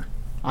those somewhere.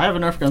 I have a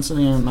Nerf gun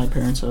sitting at my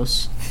parents'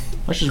 house.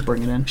 I should just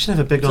bring it in. We should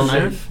have a big It's a old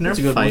Nerf. Nerf It's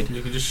a good fight.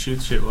 You can just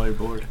shoot shit while you're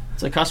bored.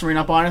 It's like customer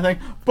not buying anything.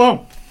 Boom.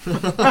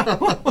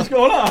 What's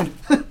going on?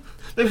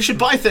 Maybe we should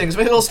buy things.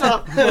 Maybe it'll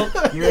stop.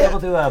 You were able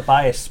to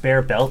buy a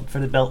spare belt for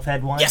the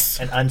belt-fed one, Yes.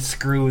 and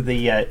unscrew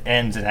the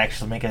ends and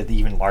actually make an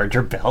even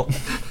larger belt.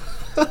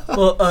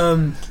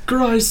 Well,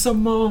 Grind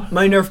some more.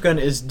 my Nerf gun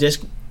is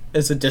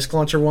a disc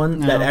launcher one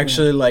that Oh,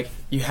 actually like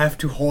you have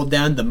to hold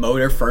down the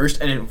motor first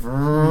and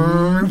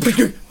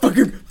it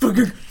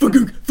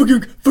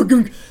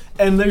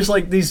and there's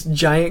like these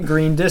giant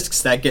green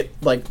discs that get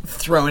like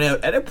thrown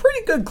out at a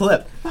pretty good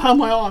clip. How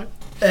am I on?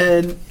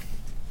 And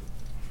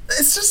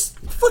it's just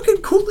fucking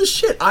cool as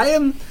shit. I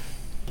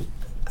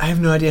have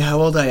no idea how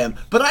old I am,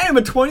 but I am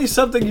a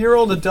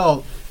 20-something-year-old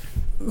adult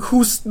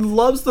who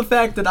loves the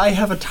fact that I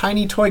have a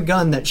tiny toy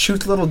gun that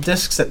shoots little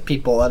discs at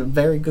people at a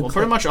very good Well,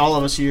 clip. pretty much all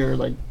of us here are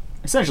like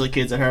essentially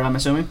kids at heart, I'm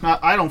assuming.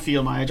 I don't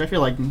feel my age. I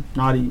feel like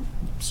naughty.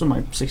 So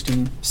my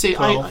 16, See,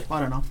 12. I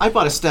don't know. I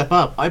bought a step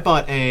up. I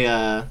bought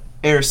a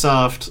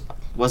airsoft.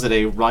 Was it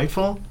a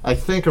rifle? I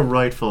think a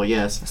rifle.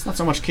 Yes. It's not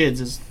so much kids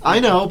as I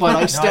know, but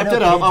I stepped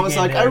it up. kids I was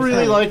again, like, I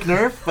really Nerf. like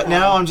Nerf, but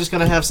now I'm just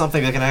gonna have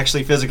something that can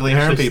actually physically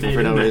harm Actually people stayed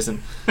for no in there.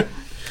 reason.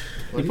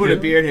 You put a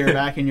beard hair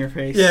back in your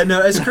face. Yeah,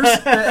 no.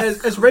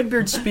 As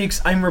Redbeard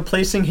speaks, I'm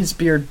replacing his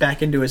beard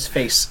back into his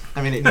face.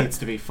 I mean, it needs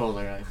to be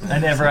fuller. I think. I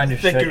never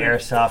understood Thicker.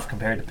 airsoft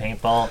compared to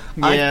paintball.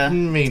 Yeah.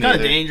 Me It's kind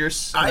of neither.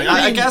 dangerous.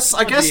 I guess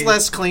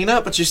less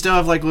cleanup, but you still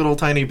have like little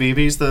tiny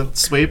BBs that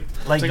sweep.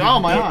 Like, like, oh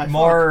my you eye, get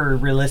more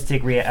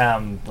realistic,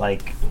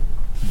 like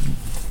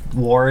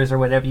wars or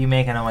whatever you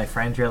make. I know my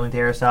friends really into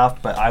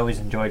airsoft, but I always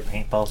enjoyed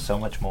paintball so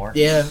much more.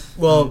 Yeah.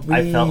 Well,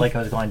 I felt like I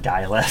was going to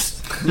die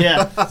less.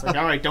 Yeah. It's like,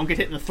 all right, don't get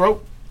hit in the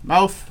throat,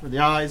 mouth, or the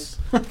eyes.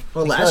 well, That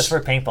was last for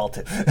paintball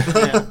too.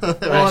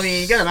 Yeah. Well, I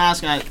mean, you got a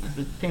mask on.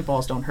 The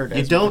paintballs don't hurt You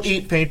as don't much.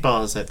 eat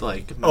paintballs at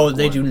like. oh,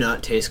 they do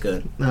not taste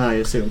good. I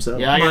assume so.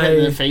 Yeah, I got hit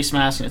in My- the face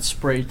mask and it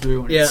sprayed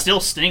through. And Yeah. It still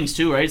stings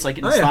too, right? It's like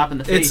getting Oh, yeah. slapped in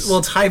the face.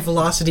 It's high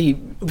velocity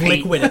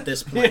liquid at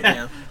this point. Yeah.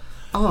 Yeah.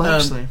 Oh,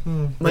 actually.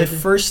 My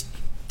first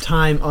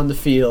time on the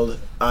field,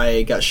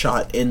 I got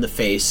shot in the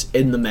face,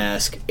 in the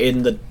mask,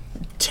 in the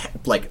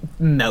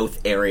mouth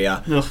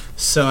area. Ugh.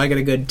 So I got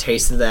a good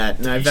taste of that,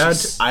 and I vowed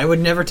Jesus. I would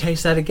never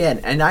taste that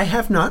again, and I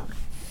have not.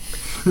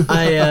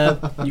 I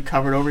You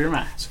covered over your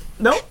mask.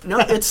 no,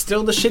 it's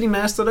still the shitty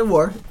mask that I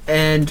wore,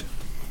 and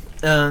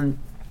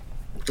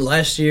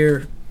last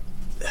year.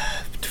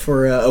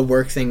 For a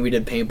work thing, we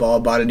did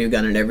paintball, bought a new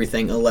gun and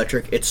everything,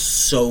 electric. It's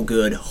so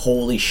good.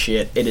 Holy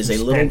shit. It is a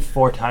little... Spent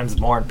 4 times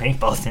more in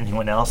paintballs than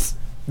anyone else.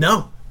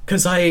 No,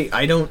 because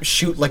I don't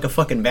shoot like a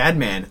fucking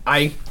madman.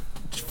 I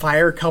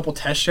fire a couple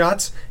test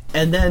shots,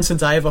 and then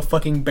since I have a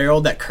fucking barrel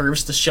that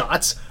curves the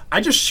shots,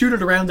 I just shoot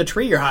it around the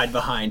tree you're hide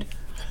behind.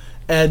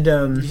 And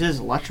You said it's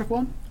an electric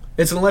one?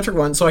 it's an electric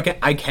one, so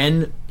I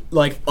can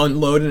like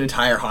unload an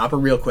entire hopper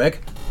real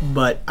quick,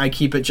 but I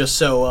keep it just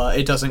so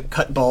it doesn't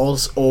cut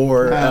balls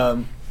or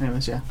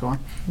Anyways, yeah, go on.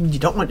 you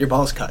don't want your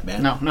balls cut,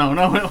 man. No.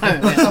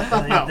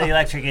 The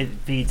electric, it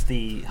feeds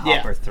the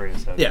hopper through.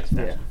 So Yeah.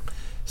 Yeah.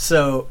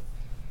 So,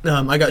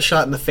 I got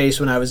shot in the face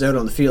when I was out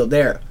on the field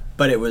there,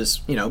 but it was,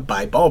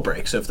 by ball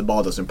break. So if the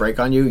ball doesn't break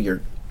on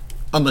you,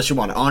 unless you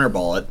want to honor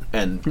ball it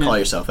and call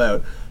yourself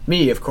out.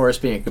 Me, of course,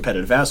 being a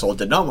competitive asshole,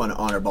 did not want to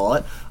honor ball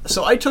it.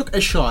 So I took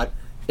a shot.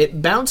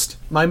 It bounced.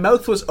 My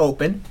mouth was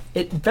open.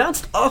 It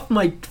bounced off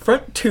my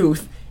front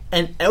tooth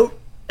and out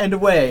and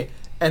away.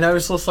 And I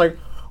was just like,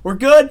 "We're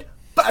good."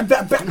 You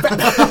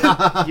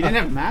didn't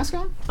have a mask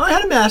on? I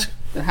had a mask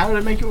Then how did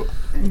it make you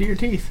into your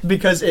teeth?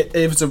 because it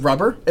was a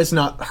rubber. It's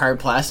not hard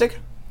plastic.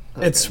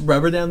 It's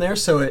rubber down there,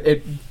 so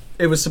it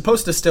was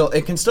supposed to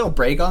it can still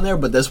break on there,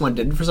 but this one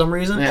didn't for some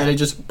reason, Yeah. and it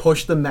just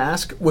pushed the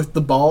mask with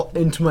the ball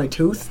into my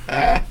tooth.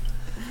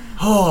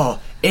 Oh,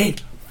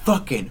 it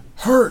fucking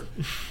hurt.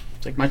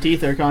 It's like my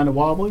teeth are kind of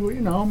wobbly, but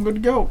I'm good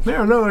to go.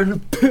 No,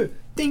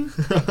 ding.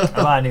 I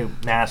bought a new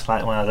mask when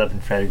I was up in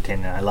Fredericton,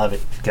 and I love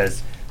it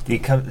because the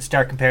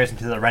stark comparison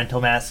to the rental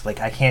mask, like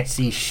I can't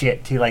see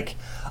shit. To like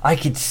I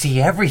can see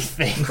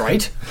everything.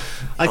 Right?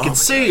 I can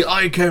see.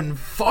 I can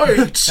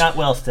fight. Not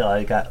well. Still,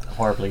 I got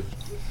horribly.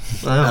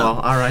 Oh, well,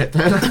 all right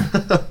then.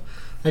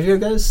 Have you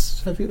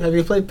guys? Have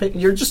you played?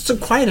 You're just so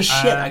quiet as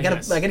shit. I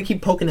yes. gotta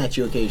keep poking at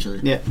you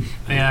occasionally. Yeah.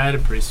 Yeah, I had a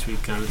pretty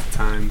sweet gun at the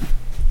time.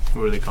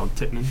 What were they called?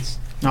 Titmans.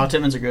 No,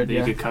 Tippmans are good, That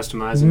yeah. you could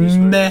customize them. Just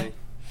Meh.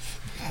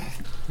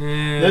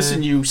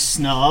 Listen, you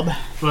snub.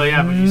 Well,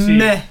 yeah, but you see,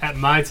 Meh. at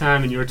my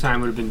time and your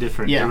time would have been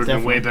different. Yeah, there would have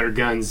been way definitely.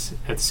 better guns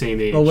at the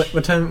same age. Well,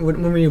 what time?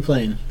 When were you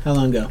playing? How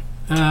long ago?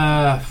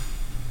 Probably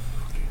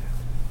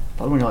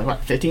when you're like,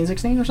 what, 15,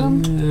 16 or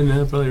something?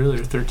 No, probably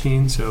earlier.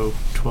 13, so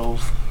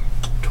 12.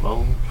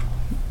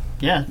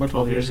 Yeah, about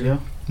 12 years ago.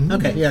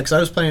 Okay, yeah, because I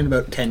was playing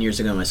about 10 years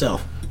ago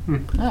myself,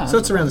 Ah, so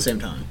it's around the same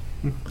time.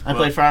 I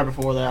played fire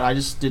before that. I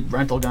just did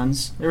rental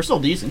guns. They were still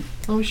decent.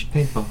 Oh, we should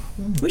paintball.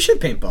 We should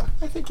paintball.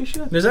 I think we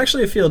should. There's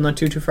actually a field not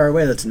too far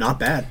away that's not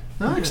bad.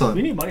 Oh, excellent.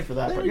 We need money for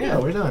that, There but we yeah,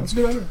 go. We're done. let's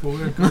do it. Well,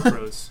 we're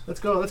GoPros. Let's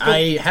go.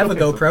 I have a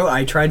GoPro.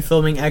 I tried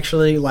filming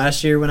actually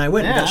last year when I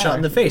went and Yeah, got shot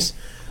in the alright. face.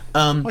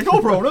 My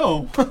GoPro,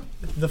 no.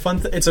 The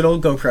fun it's an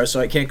old GoPro, so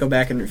I can't go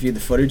back and review the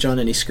footage on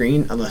any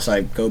screen unless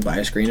I go buy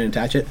a screen and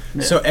attach it.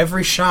 Yeah. So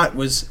every shot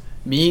was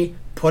me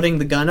putting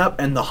the gun up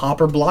and the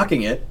hopper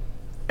blocking it,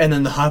 and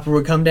then the hopper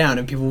would come down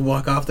and people would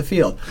walk off the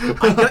field.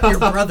 I got your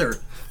brother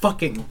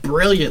fucking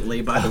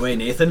brilliantly, by the way,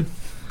 Nathan.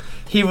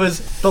 He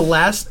was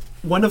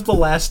one of the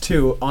last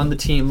two on the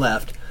team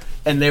left,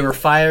 and they were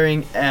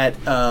firing at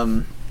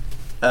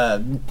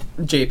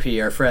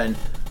JP, our friend,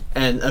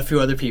 and a few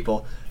other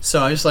people.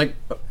 So I was like,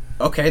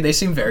 okay, they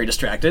seem very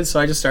distracted. So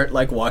I just start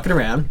like walking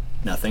around,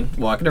 nothing,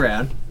 walking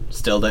around,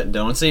 still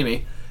don't see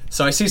me.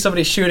 So I see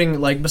somebody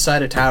shooting like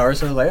beside a tower.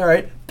 So I was like, all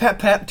right, pat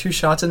pat, 2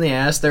 shots in the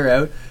ass, they're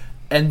out.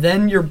 And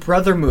then your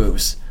brother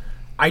moves.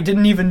 I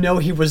didn't even know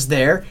he was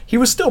there. He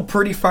was still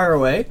pretty far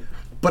away,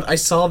 but I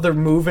saw the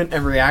movement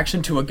and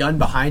reaction to a gun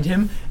behind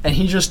him, and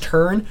he just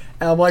turned,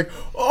 and I'm like,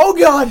 oh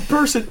god,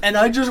 person, and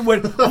I just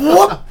went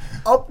whoop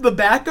up the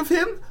back of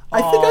him.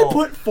 I think I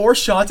put 4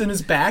 shots in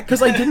his back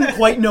because I didn't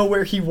quite know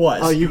where he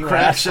was. Oh, you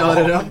crack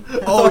shotted him.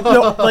 Oh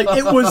no! Like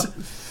it was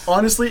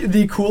honestly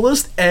the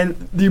coolest and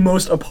the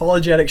most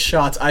apologetic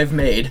shots I've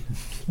made.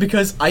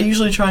 because I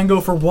usually try and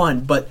go for one,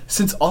 but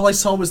since all I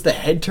saw was the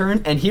head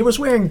turn, and he was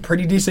wearing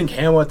pretty decent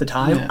camo at the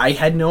time, Yeah. I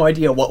had no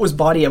idea what was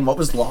body and what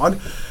was log.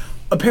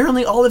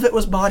 Apparently, all of it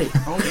was body.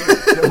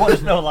 There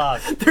was no log.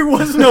 There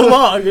was no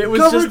log. It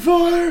was Covered just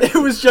fire! it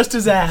was just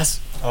his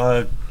ass.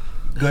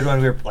 Good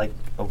one. We were like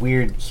a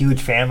weird, huge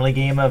family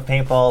game of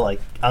paintball, like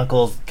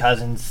uncles,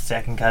 cousins,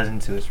 second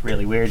cousins. It was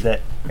really weird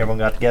that everyone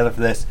got together for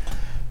this.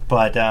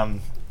 But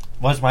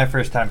was my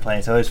first time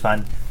playing, so it was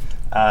fun.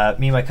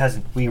 Me and my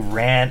cousin, we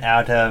ran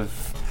out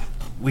of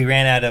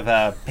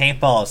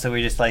paintball, so we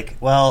were just like,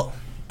 well,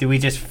 do we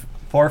just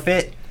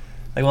forfeit?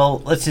 Like, well,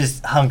 let's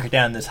just hunker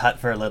down this hut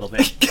for a little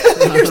bit.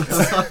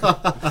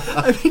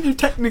 I mean, you're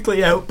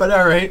technically out, but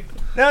all right.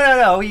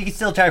 No. You can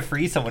still try to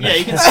free someone. Yeah,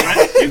 you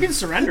can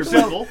surrender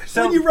people.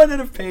 So, When you run out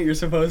of paint, you're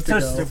supposed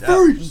to so,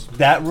 go.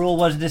 that rule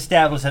wasn't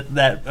established.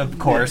 That, of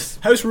course.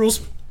 House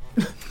rules.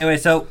 Anyway,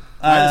 so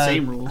the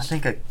same rules. I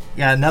think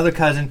another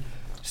cousin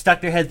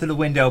stuck their head through the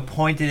window,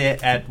 pointed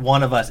it at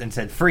one of us, and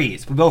said,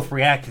 "Freeze." We both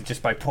reacted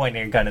just by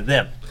pointing a gun at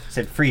them.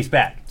 Said, "Freeze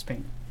back." It's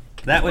paint.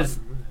 That was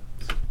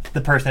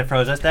the person that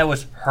froze us. That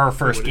was her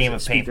first game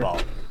of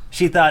paintball.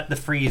 She thought the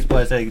freeze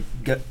was a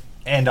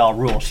end-all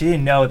rule. She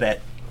didn't know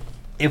that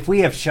if we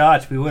have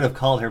shots, we would have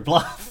called her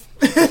bluff.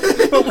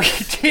 But we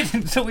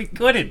didn't, so we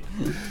couldn't.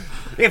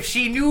 If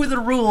she knew the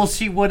rules,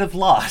 she would have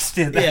lost.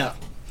 Yeah.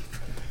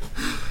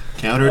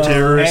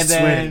 Counter-terrorists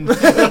and win.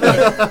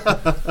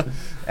 then,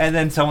 and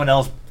then someone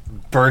else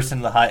burst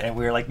into the hut, and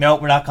we were like, "No,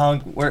 we're not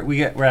calling. We're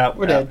out.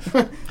 We're out."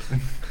 dead.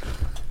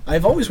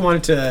 I've always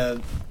wanted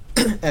to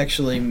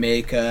actually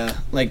make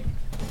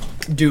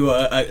do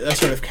a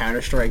sort of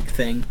Counter-Strike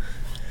thing,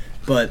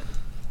 but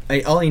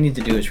all you need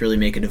to do is really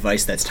make a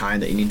device that's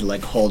timed that you need to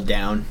like hold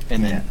down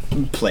and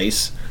then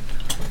place.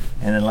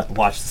 And then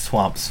watch the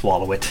swamp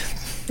swallow it.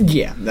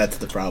 Yeah, that's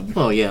the problem.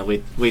 Well, yeah,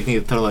 we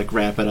need to like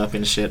wrap it up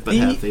and shit, but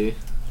have the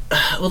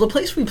Well, the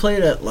place we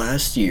played at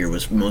last year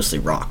was mostly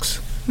rocks,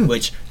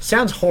 which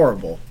sounds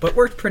horrible, but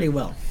worked pretty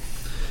well.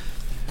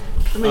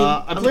 I mean,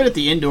 I played at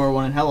the indoor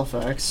one in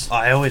Halifax. Oh,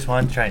 I always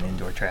wanted to try an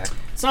indoor track.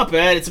 It's not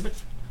bad. It's a bit.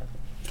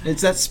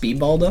 Is that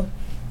speedball though?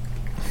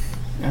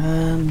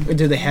 Or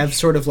do they have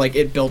sort of like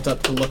it built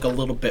up to look a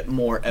little bit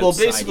more outside? Well,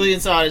 basically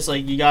inside it's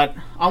like you got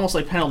almost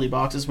like penalty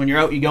boxes. When you're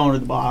out, you go into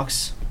the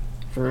box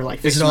for like.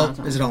 is fixed it all amount of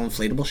time. is it all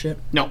inflatable shit?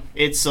 No,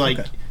 it's like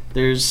Okay.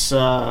 there's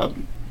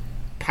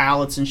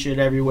pallets and shit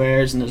everywhere,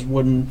 and there's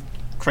wooden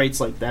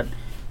crates like that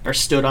are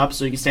stood up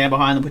so you can stand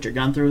behind them, put your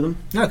gun through them.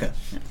 Okay.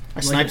 I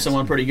sniped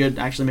someone pretty good.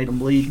 Actually made him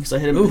bleed because I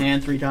hit him in Ooh. the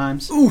hand 3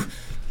 times. Ooh.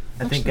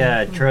 I think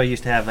Truro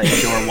used to have an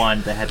indoor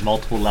one that had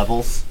multiple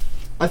levels.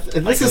 Like this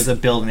it was is a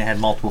building that had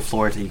multiple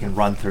floors that you can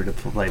run through to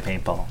play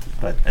paintball,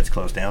 but it's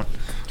closed down.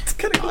 It's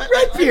kind of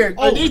Redbeard.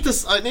 I need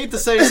to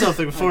say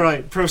something before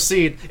I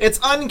proceed. It's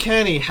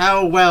uncanny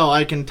how well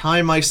I can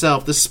time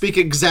myself to speak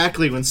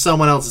exactly when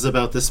someone else is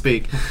about to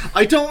speak.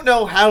 I don't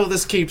know how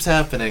this keeps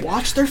happening.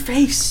 Watch their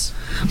face.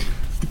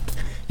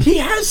 He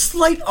has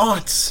slight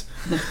aughts.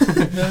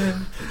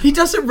 He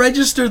doesn't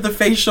register the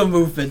facial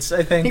movements,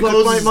 I think. Look,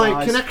 Look, his my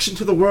eyes. connection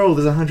to the world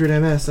is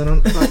 100 ms. I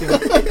don't fucking.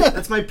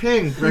 That's my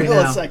ping right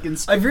now.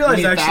 Milliseconds. I've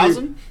realized You need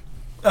actually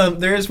 1,000?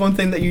 there is one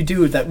thing that you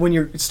do that when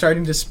you're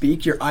starting to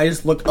speak, your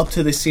eyes look up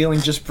to the ceiling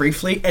just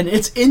briefly, and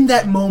it's in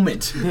that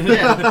moment.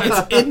 Yeah.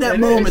 It's in that It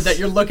moment is. that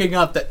you're looking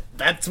up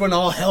that's when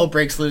all hell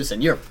breaks loose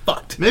and you're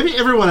fucked. Maybe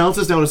everyone else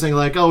is noticing,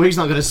 like, oh, he's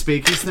not going to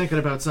speak. He's thinking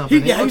about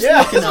something. Yeah, he's Yeah,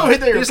 looking up. right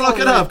there. He's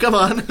looking up. Come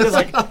on. He's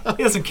like,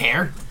 he doesn't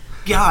care.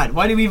 God,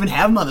 why do we even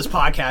have him on this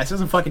podcast? He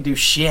doesn't fucking do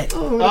shit.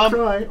 I'm gonna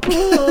cry.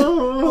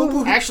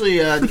 Oh. Actually,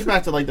 to get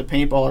back to like the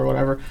paintball or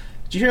whatever,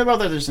 did you hear about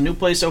that? There's a new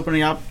place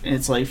opening up, and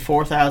it's like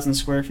 4,000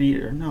 square feet,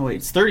 or no, wait,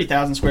 it's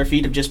 30,000 square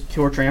feet of just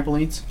pure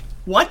trampolines.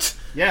 What?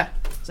 Yeah,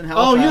 it's in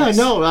Oh Halifax.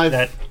 yeah, I know.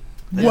 That's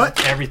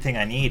What? everything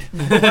I need.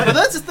 But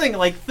that's the thing.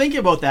 Like, think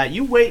about that.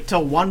 You wait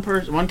till one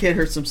kid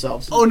hurts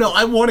themselves. Oh no,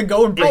 I want to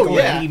go and break Oh, It away.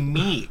 yeah. would be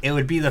me. It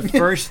would be the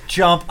first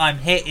jump I'm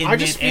hitting I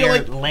just feel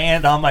mid-air, like-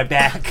 land on my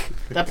back.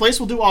 That place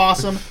will do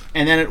awesome,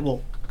 and then it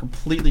will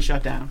completely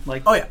shut down.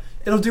 Like, Oh yeah,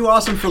 it'll do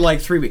awesome for like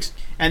 3 weeks.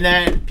 and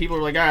then people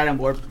are like, "All right, I'm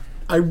bored."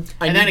 I And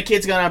then a need,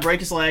 kid's gonna break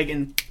his leg,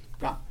 and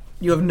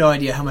you have no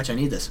idea how much I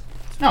need this.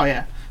 oh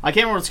yeah, I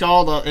can't remember what it's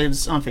called.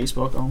 It's on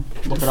Facebook. I'll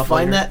look it up.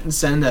 Find later. that and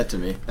send that to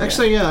me.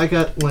 Actually, yeah, I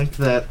got linked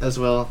to that as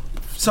well.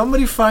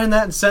 Somebody find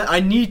that and send. I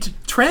need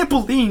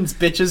trampolines,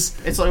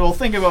 bitches. It's like, well,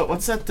 think about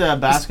what's that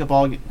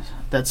basketball,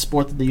 that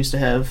sport that they used to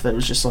have that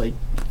was just like,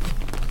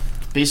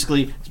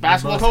 basically, it's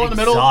basketball Most court in the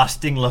middle,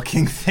 exhausting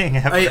looking thing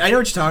ever. I know what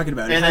you're talking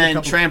about. It and had a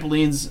then couple-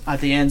 trampolines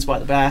at the ends by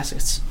the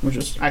baskets, which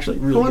was actually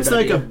really Who wants good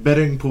to make a idea.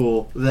 betting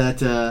pool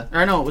that?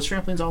 Or no, it was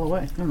trampolines all the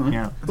way. I don't know.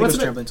 Yeah. I think it Who was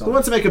wants, trampolines to, on who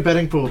wants to make a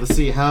betting pool to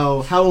see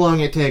how long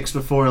it takes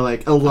before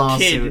like a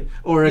lawsuit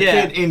or a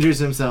Yeah. kid injures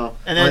himself?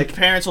 And then like,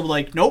 parents will be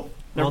like, "Nope,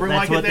 never Well, bring my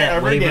that's kid what there that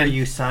ever waiver again."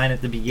 you sign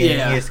at the beginning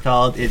Yeah. is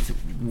called. It's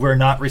we're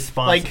not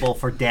responsible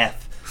for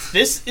death.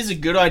 This is a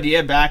good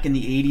idea back in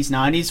the 80s,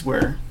 90s,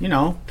 where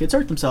kids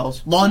hurt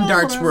themselves. lawn Oh,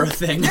 darts whatever. were a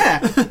thing.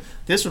 Yeah,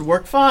 this would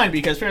work fine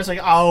because parents are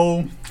like,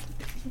 "Oh,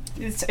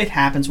 it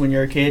happens when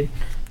you're a kid."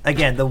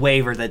 again, the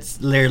waiver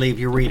that's literally, if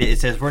you read it, it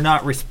says we're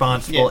not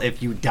responsible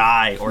if you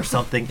die or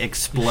something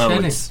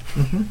explodes.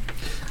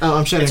 Oh,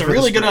 I'm shedding. It's a for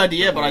really this good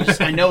idea,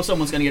 but I know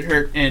someone's going to get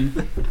hurt.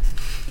 And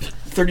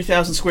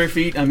 30,000 square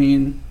feet, I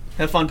mean,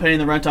 have fun paying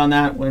the rent on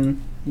that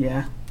when,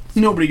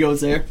 nobody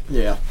goes there.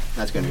 Yeah,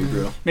 that's gonna be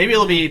brutal. Maybe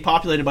it'll be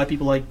populated by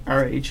people like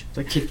our age. It's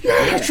like,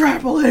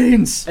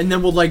 trampolines! And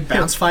then we'll like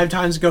bounce 5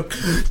 times and go.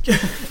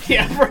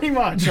 Yeah, pretty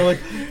much. I'm like,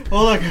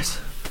 well, look,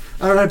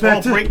 All right, back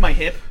I'll to break my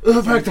hip.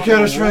 back to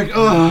Counter Strike.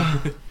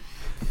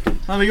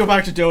 Let me go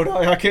back to Dota.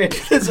 I can't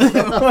do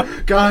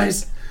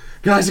this.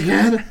 guys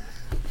again.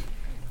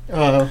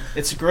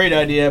 It's a great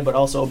idea, but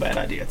also a bad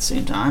idea at the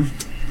same time.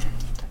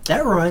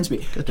 That reminds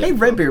me. Hey,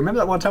 Redbeard, remember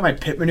that one time I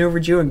pit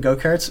maneuvered you in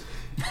go-karts?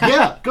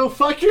 Yeah, go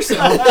fuck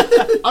yourself.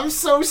 I'm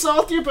so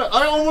salty, but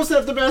I almost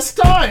have the best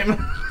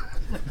time.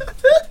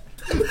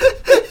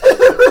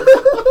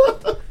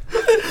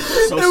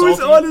 So It was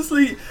salty.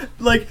 honestly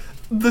like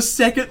the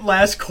second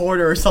last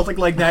quarter or something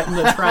like that in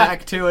the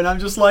track too, and I'm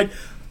just like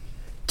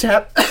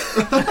tap,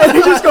 and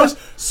he just goes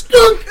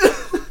skunk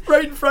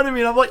right in front of me,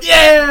 and I'm like,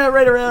 yeah,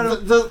 right around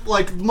him.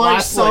 My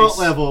Last salt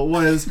place. level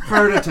was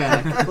heart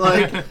attack.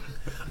 Like,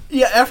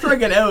 Yeah, after I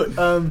get out,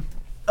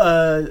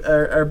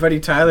 our buddy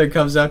Tyler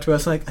comes up to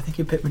us like, I think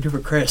you pit maneuver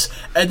Chris,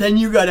 and then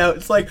you got out.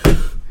 It's like,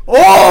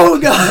 oh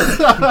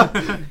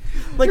god.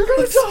 Like,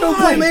 let's go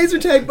play laser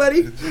tag,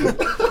 buddy.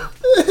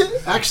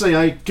 actually,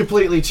 I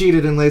completely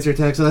cheated in laser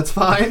tag, so that's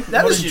fine.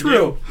 That What was did you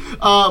true.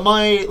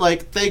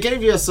 They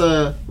gave us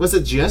was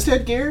it GS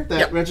headgear that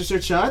Yep.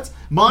 registered shots?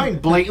 Mine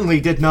blatantly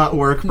did not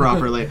work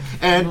properly,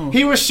 and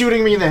he was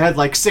shooting me in the head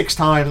like 6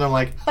 times, and I'm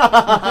like,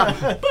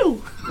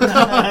 boo.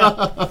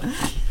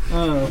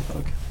 Oh,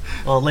 fuck.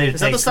 Well, later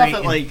Is that the take stuff great that,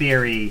 in like-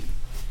 theory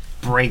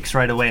breaks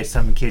right away.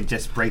 Some kid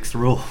just breaks the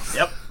rules.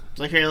 Yep. It's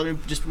like, hey, let me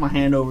just put my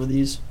hand over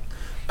these.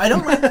 I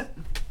don't like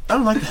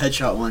the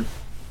headshot one.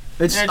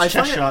 It's Yeah, I it's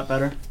chest find it- shot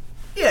better.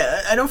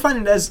 Yeah, I don't find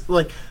it as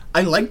like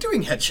I like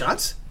doing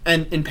headshots,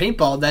 and in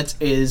paintball, that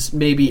is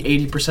maybe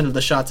 80% of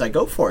the shots I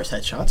go for is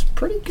headshots.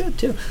 Pretty good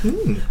too.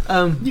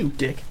 You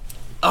dick.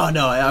 Oh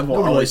no, I will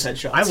Nobody always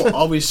likes headshots. I will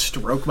always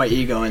stroke my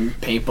ego in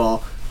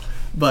paintball,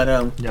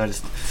 but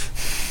Noticed.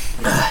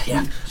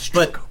 yeah.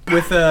 But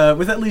with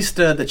at least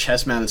the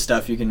chest mounted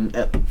stuff, you can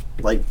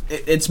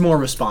it's more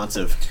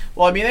responsive.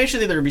 Well, I mean, they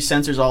should either be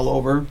sensors all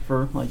over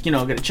for, like, get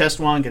a chest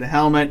one, get a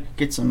helmet,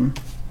 get some,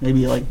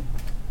 maybe, like,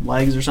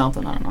 legs or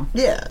something. I don't know.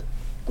 Yeah,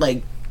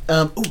 like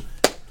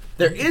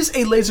there is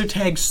a laser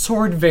tag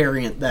sword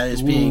variant that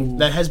has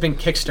been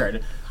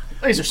kickstarted.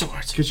 Laser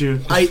swords. Could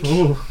you?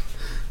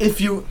 If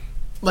you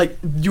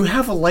you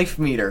have a life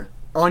meter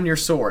on your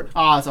sword,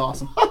 Ah, that's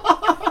awesome.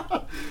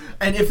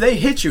 and if they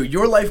hit you,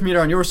 your life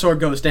meter on your sword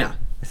goes down.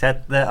 Is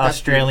that the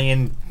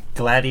Australian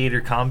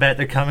gladiator combat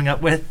they're coming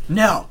up with?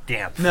 No,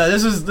 Damn. no,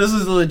 this is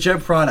a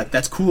legit product.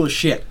 That's cool as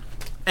shit,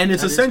 and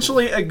it's That is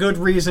essentially a good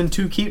reason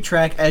to keep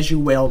track as you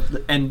wail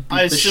and beat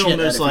I the assume shit out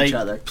there's, of like, each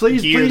other.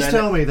 Please gear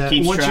tell me that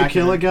keeps once you track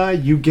kill of a it. guy,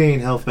 you gain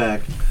health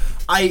back.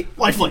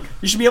 Lifelink.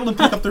 You should be able to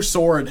pick up their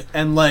sword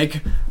and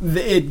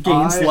it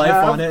gains life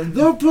on it.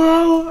 The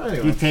bow. You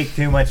Anyway. take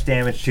too much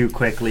damage too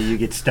quickly, you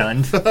get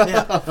stunned.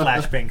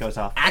 Flashbang goes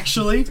off.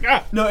 Actually,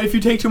 Ah. no. If you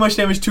take too much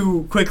damage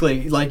too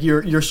quickly, like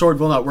your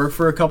sword will not work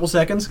for a couple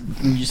seconds.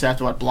 You just have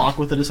to, block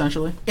with it,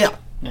 essentially? Yeah,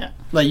 Yeah.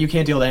 like you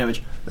can't deal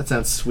damage. That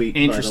sounds sweet.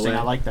 Interesting. By the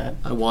way. I like that.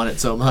 I want it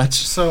so much.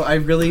 So I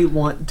really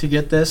want to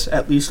get this,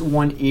 at least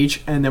one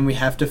each, and then we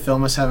have to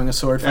film us having a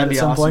sword fight That'd at be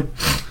some awesome.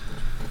 point.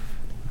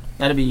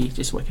 That'd be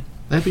just wicked.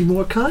 That'd be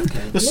more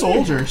content. The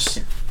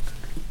soldiers.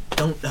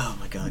 Don't. Oh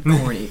my god,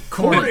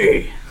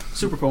 corny.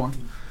 Super corn.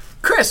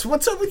 Chris,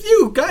 what's up with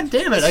you? God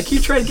damn it! I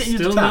keep trying to get you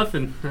Still to talk.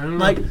 nothing. I don't know.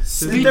 Like,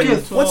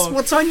 Speaketh.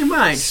 what's on your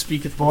mind?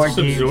 Speaketh Board Just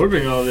games.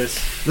 absorbing all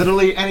this.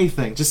 Literally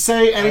anything. Just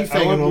say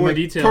anything. I want and we'll more make-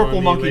 detail Purple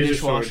on monkey the laser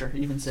dishwasher. sword.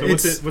 Even So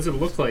say. what's it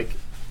look like?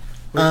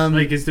 Um,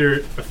 Like, is there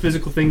a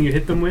physical thing you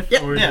hit them with,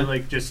 Yeah. or is Yeah. it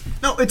like just?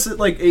 No, it's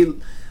like a.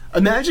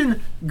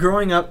 Imagine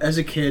growing up as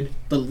a kid,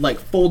 the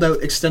fold out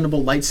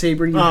extendable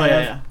lightsaber you Oh, have.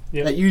 yeah.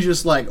 Yeah. That you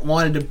just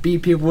wanted to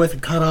beat people with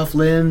and cut off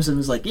limbs and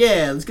was like,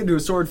 yeah, let's get into a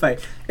sword fight.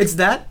 It's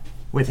that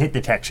With hit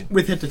detection.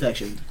 with hit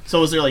detection.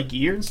 So is there,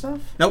 gear and stuff?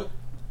 Nope.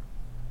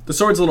 The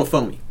sword's a little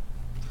foamy.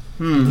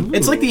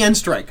 It's like the end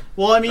strike.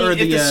 Well, I mean, Or if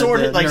the, the sword,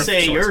 the like, Nerf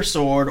say, swords. your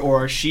sword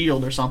or a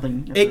shield or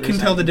something. if It there can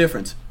is tell the anything.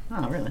 difference.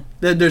 Oh, really?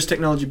 There's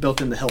technology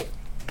built in the hilt.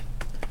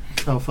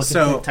 Oh, fucking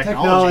So-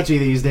 technology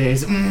these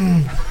days.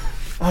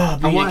 Oh,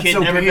 being a want kid so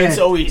never bad. been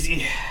so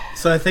easy.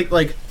 So I think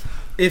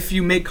if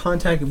you make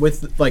contact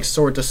with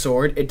sword to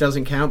sword, it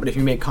doesn't count. But if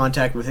you make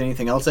contact with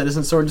anything else that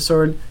isn't sword to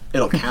sword,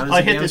 it'll count as I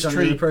a hit damage this on the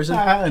tree. other person.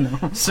 I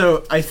know.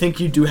 So I think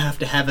you do have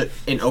to have it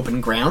in open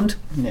ground.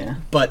 Yeah.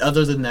 But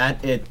other than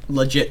that, it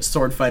legit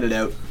sword fight it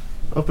out.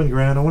 Open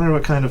ground. I wonder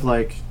what kind of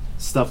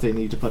stuff they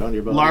need to put on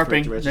your body. for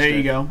it to LARPing. register. There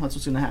you go. That's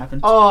what's going to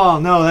happen.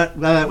 Oh no,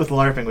 that with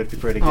LARPing would be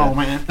pretty good. Oh,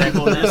 man. That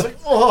goes in. It's like,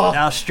 oh.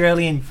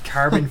 Australian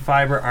carbon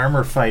fiber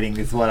armor fighting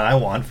is what I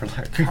want for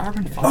LARPing.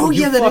 Carbon fiber. Oh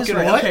yeah, that is fucking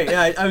right. what? Okay,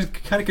 yeah, I was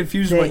kind of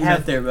confused They what you have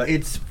meant there, but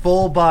it's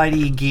full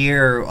body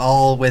gear,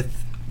 all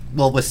with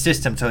with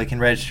system, so it can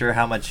register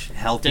how much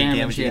health and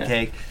damage you yeah.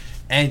 take,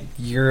 and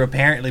you're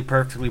apparently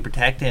perfectly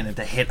protected, and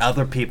to hit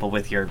other people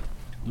with your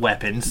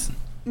weapons,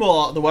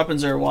 Well, the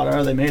weapons are what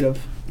are they made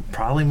of?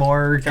 probably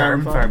more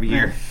carbon fiber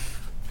gear.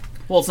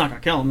 Well, it's not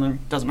gonna kill them.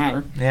 It doesn't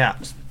matter. Yeah.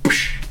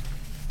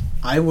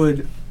 I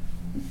would.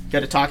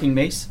 Get a talking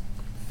mace.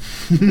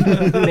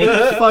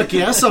 Fuck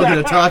yes, I'll get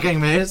a talking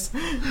mace.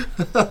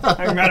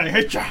 I'm gonna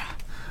hit ya.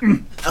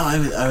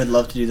 Oh, I would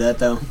love to do that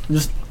though.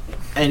 Just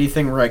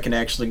anything where I can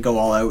actually go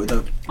all out with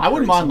it. I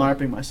wouldn't mind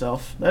LARPing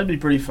myself. That'd be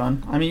pretty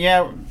fun. I mean,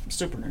 yeah,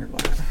 super nerd.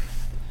 Whatever.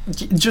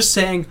 Just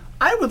saying,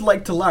 I would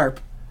like to LARP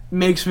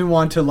makes me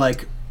want to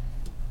like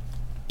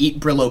eat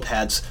Brillo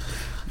pads,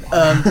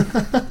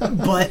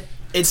 but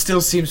it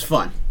still seems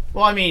fun.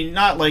 Well, I mean,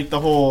 not like the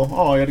whole,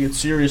 I gotta get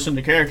serious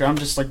into character. I'm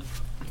just like,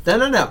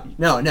 No.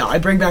 I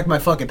bring back my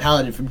fucking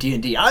paladin from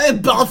D&D. I am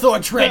Balthor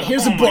Tread.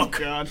 Here's a oh book. My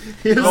God.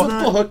 Here's a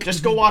book.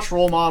 Just go watch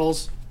role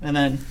models, and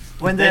then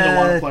When they don't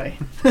want to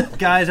the play.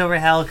 guys over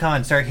at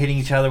Halicon start hitting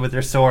each other with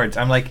their swords,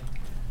 I'm like,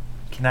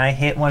 can I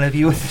hit one of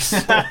you with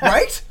this sword?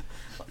 Right?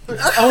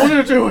 I want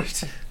to do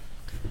it.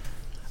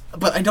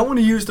 But I don't want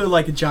to use their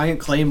like giant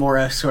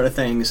claymore-esque sort of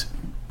things.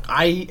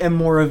 I am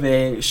more of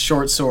a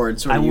short sword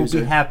sort I of will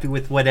user. be happy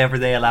with whatever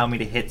they allow me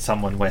to hit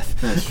someone with.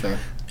 That's fair.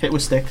 Hit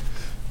with stick.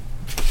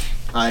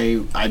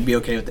 I'd be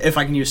okay with it. If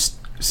I can use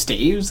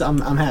staves, I'm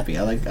happy.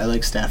 I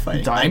like staff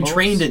fighting. I'm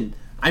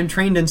Diabolus?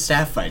 trained in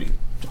staff fighting.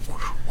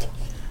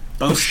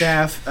 Bow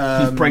staff,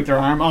 Break their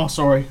arm. Oh,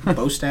 sorry.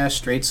 bow staff,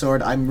 straight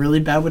sword. I'm really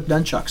bad with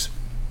nunchucks.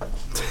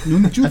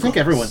 I think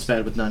everyone's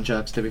bad with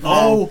nunchucks, to be fair.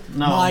 Oh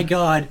no. my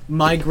god,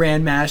 my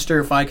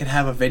grandmaster! If I could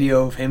have a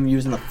video of him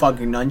using the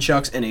fucking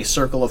nunchucks in a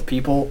circle of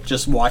people,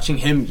 just watching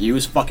him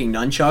use fucking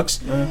nunchucks,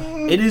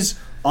 it is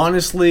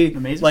honestly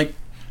Amazing. like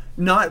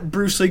not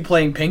Bruce Lee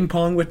playing ping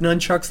pong with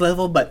nunchucks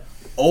level, but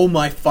oh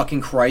my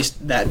fucking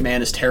Christ, that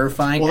man is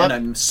terrifying, Well, and that-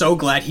 I'm so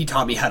glad he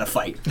taught me how to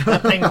fight.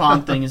 That ping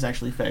pong thing is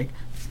actually fake.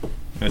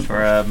 It was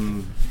for,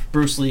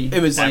 Bruce Lee. It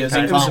was playing it was,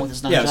 ping it was, pong with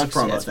his yeah, it was a nunchucks.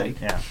 promo it's thing.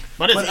 fake. yeah.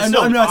 But it's, But it's I'm,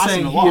 still I'm not awesome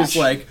saying to he watch. is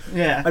like.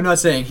 Yeah. I'm not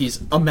saying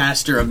he's a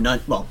master of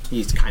Well,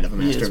 he's kind of a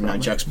master is of probably.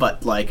 nunchucks,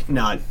 but like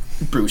not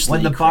Bruce Lee.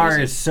 When the bar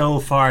crazy. is so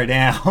far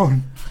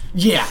down.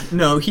 Yeah,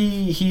 no,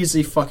 he's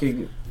a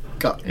fucking.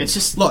 God. It's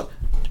just- look,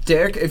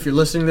 Derek. If you're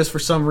listening to this for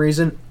some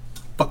reason,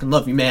 fucking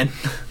love you, man.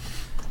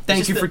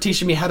 Thank just you for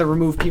teaching me how to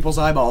remove people's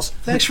eyeballs.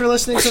 Thanks for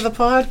listening to the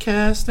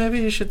podcast. Maybe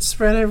you should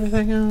spread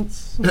everything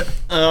else.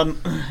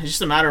 It's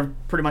just a matter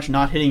of pretty much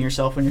not hitting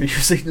yourself when you're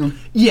using them.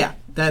 Yeah,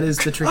 that is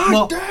the trick.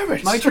 God damn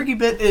it! My tricky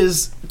bit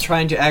is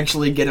trying to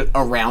actually get it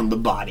around the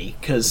body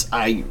because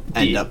I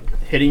end up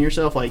hitting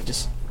yourself like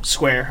just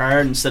square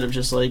hard instead of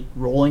just like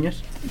rolling it.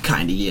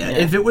 kind of yeah. Yeah.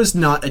 If it was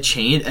not a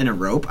chain and a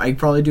rope, I'd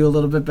probably do a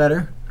little bit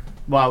better.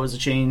 Wow, it was a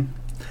chain.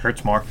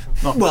 Hurts more.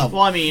 Oh, Well,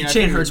 I mean, I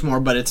chain figured- hurts more,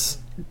 but it's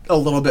a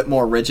little bit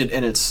more rigid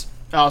and it's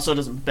Also, it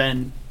doesn't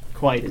bend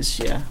quite as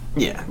yeah.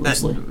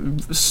 Loosely.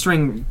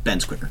 String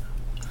bends quicker.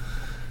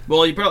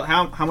 Well, you probably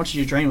how much did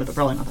you train with it?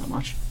 Probably not that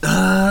much.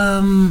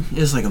 It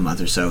was like a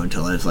month or so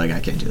until I was like, I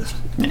can't do this.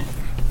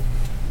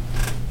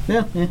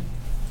 Yeah.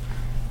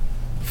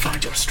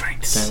 Find your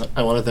strengths. Damn it,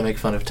 I wanted to make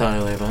fun of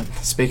Tyler, but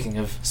speaking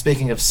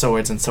of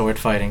swords and sword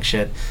fighting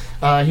shit,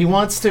 he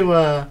wants to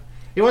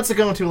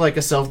go into like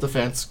a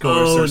self-defense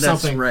course or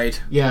something. right.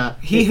 Yeah,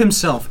 He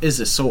himself is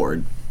a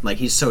sword. Like,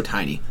 he's so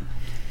tiny.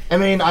 I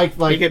mean, I You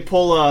like. could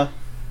pull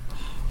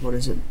what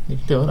is it? You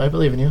can do it. I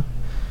believe in you.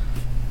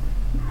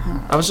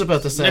 I was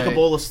about to say.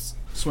 Nicobolus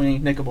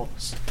swinging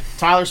Nicobolus.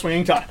 Tyler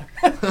swinging Tyler.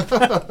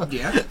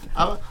 Yeah.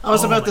 I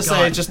was Oh about my to say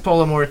God. just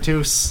pull a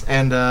Mortus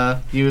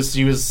and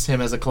use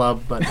him as a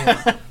club, but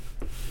yeah.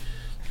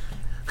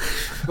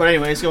 But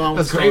anyways, go on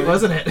with That's the great, story.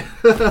 wasn't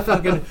it?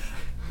 Fucking.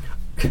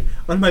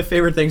 One of my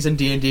favorite things in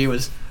D&D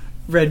was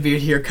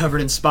Redbeard here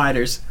covered in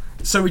spiders.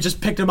 So we just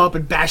picked him up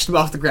and bashed him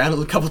off the ground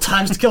a couple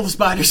times to kill the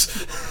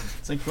spiders.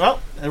 It's like, well,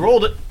 I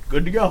rolled it.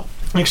 Good to go.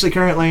 Actually,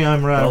 currently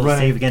I'm Roll to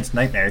running. save against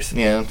nightmares.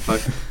 Yeah,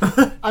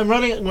 fuck. I'm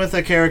running with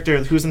a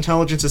character whose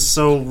intelligence is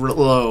so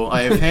low.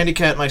 I have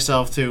handicapped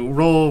myself to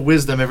roll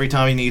wisdom every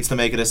time he needs to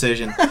make a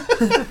decision.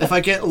 If I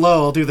get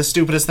low, I'll do the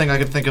stupidest thing I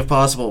could think of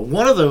possible.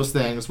 One of those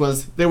things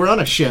was they were on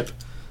a ship,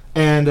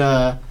 and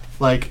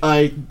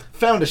I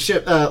found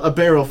a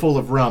barrel full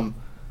of rum,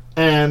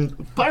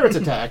 and pirates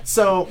attacked.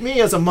 So me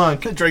as a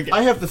monk, Drink it.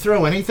 I have the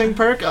throw anything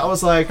perk. I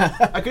was like,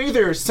 I could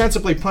either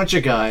sensibly punch a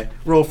guy,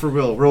 roll for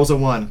will, rolls a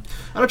 1. I'm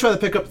gonna try to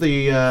pick up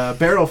the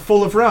barrel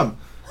full of rum.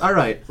 All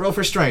right, roll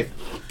for strength.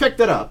 Picked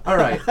it up. All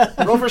right,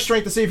 roll for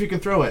strength to see if you can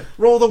throw it.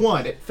 Roll the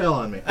 1. It fell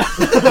on me.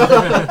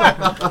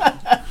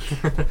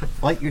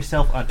 Light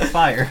yourself on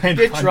fire and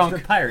Get punch drunk. the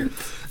pirate.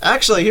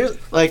 Actually, here's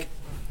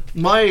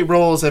my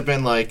rolls have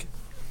been like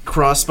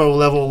crossbow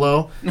level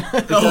low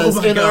because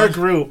Oh my in our God.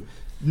 group,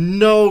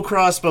 no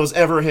crossbows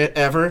ever hit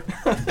ever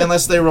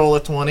unless they roll a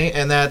 20,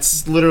 and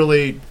that's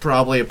literally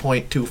probably a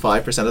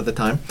 0.25% of the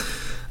time.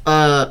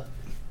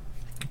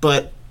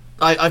 But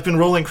I've been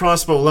rolling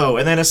crossbow low,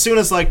 and then as soon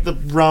as like the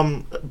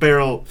rum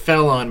barrel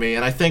fell on me,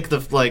 and I think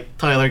the like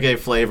Tyler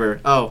gave flavor.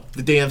 Oh,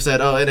 the DM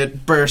said, oh, and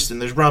it burst,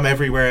 and there's rum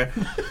everywhere.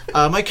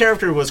 My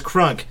character was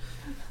Crunk.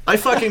 I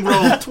fucking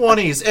rolled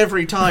 20s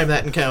every time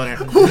that encounter.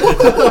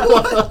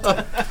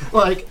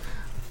 Like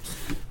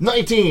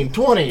 19,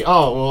 20. Oh,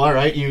 well, all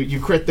right. You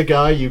crit the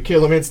guy, you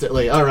kill him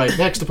instantly. All right,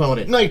 next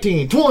opponent.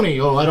 19, 20.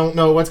 Oh, I don't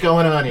know what's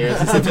going on here.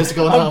 It's a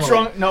statistical I'm anomaly.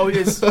 drunk. No,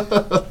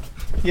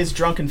 he has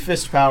drunken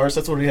fist powers.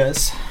 That's what he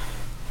has.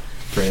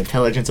 For an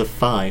intelligence of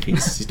 5,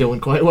 he's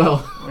doing quite well.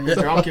 When you're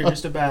drunk, you're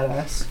just a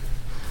badass.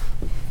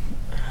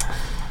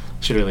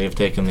 Should really have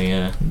taken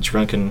the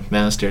drunken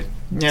master.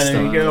 Yeah,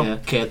 there you go.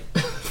 Kit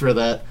for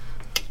that.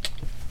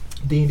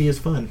 D&D is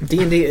fun.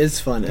 D&D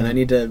is fun, and I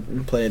need to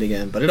play it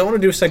again. But I don't want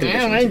to do a second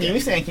edition. I do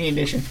second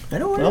edition. I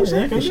don't want to do a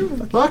second edition.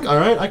 Look, all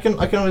right. I can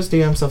always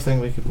DM something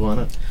we could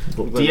want to.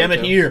 DM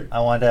it here. I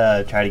want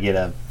to try to get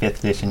a 5th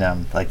edition,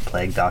 like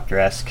Plague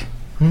Doctor-esque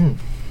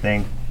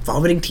thing.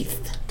 Vomiting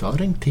teeth.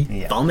 Vomiting teeth.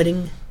 Yeah.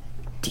 Vomiting.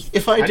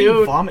 If I How do you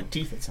do, vomit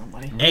teeth at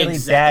somebody? Really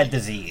bad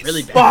disease.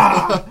 Really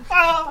bad.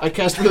 I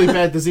cast really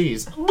bad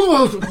disease.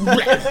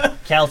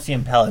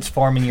 Calcium pellets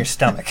form in your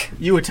stomach.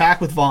 You attack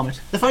with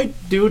vomit. If I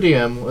do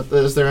DM,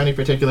 is there any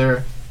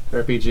particular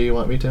RPG you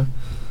want me to?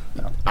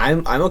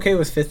 I'm okay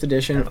with 5th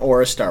edition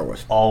or a Star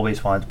Wars.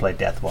 Always wanted to play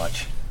Death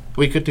Watch.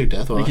 We could do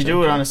Death Watch. We could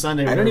do it on a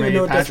Sunday. I don't even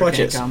know what Death Watch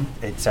is.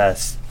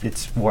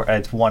 It's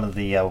one of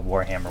the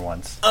Warhammer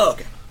ones. Oh,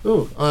 okay.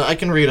 Ooh, I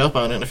can read up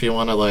on it if you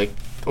want to like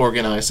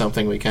organize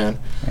something. We can.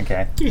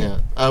 Okay. Yeah.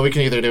 We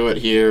can either do it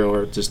here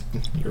or just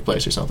your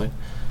place or something.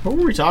 What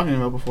were we talking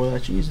about before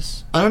that?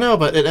 Jesus. I don't know,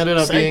 but it ended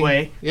up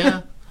Segway.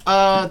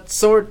 being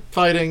sword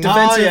fighting.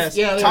 Defensive. Oh, yes.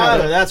 Yeah,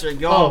 Tyler, that's right.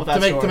 Go on with that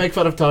to story. make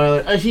fun of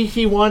Tyler.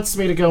 He wants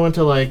me to go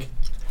into like.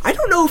 I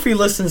don't know if he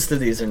listens to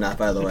these or not,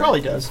 by the way. He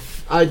probably does.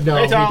 I know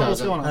Hey, he Tom, what's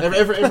doesn't. going on?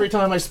 Every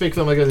time I speak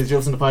to him, I go, "Did you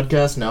listen to the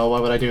podcast?" No.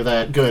 Why would I do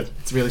that? Good.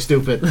 It's really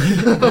stupid.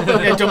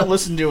 Yeah, don't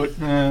listen to it.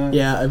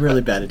 Yeah, I'm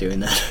really bad at doing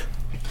that.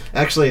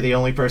 Actually, the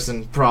only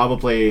person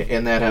probably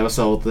in that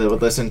household that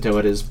would listen to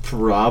it is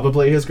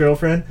probably his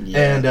girlfriend,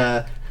 Yeah.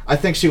 and I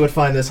think she would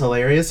find this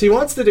hilarious. He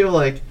wants to do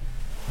like.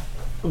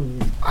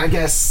 I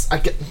guess I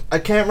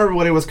can't remember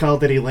what it was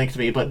called that he linked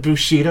me, but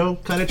Bushido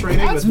kind of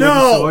training with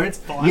wooden swords.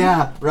 Fun.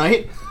 Yeah,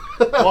 right.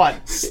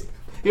 What?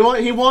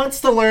 He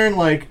wants to learn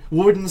like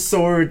wooden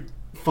sword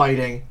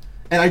fighting,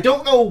 and I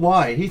don't know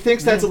why. He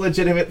thinks that's a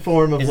legitimate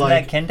form of Isn't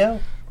like that Kendo?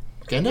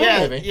 Kendo,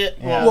 Yeah, maybe. yeah.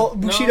 Yeah. Well,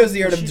 Bushido's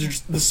the art of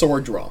Bushido- the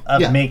sword draw. Of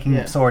Yeah. making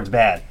Yeah. swords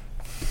bad.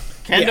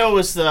 Kendo Yeah.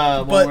 was the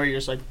one But- where you're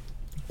just like,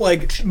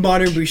 Like,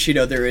 modern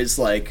Bushido, there is,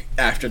 like,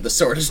 after the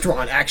sword is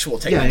drawn, actual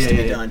techniques to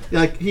be done.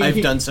 Like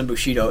I've done some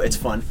Bushido. It's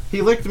fun.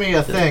 He licked me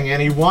a thing,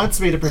 and he wants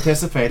me to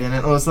participate in it.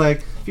 It was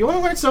like, if you want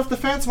to learn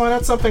self-defense, why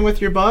not something with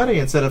your body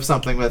instead of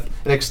something with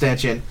an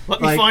extension?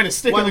 Let me Like, find a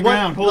stick on the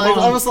ground. Hold like,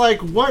 on. I was like,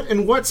 what?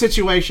 In what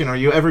situation are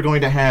you ever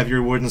going to have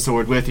your wooden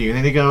sword with you? And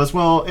then he goes,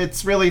 well,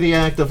 it's really the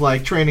act of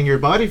like training your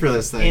body for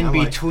this thing. In I'm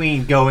like,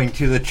 between going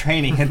to the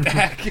training and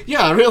back.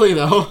 yeah, really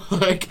though.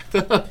 Like,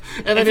 and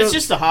then if he it's was-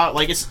 just a hobby,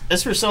 like it's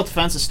for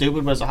self-defense is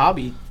stupid, but as a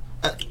hobby,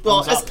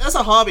 well, thumbs up. as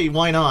a hobby,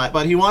 why not?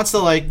 But he wants to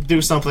like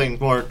do something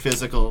more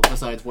physical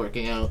besides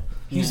working out.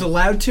 He's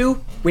allowed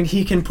to when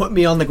he can put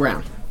me on the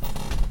ground.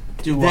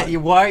 do what?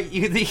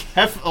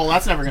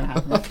 That's never gonna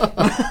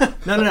happen.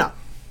 No.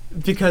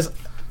 Because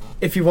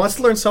if he wants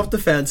to learn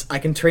self-defense, I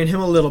can train him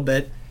a little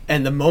bit,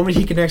 and the moment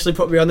he can actually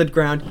put me on the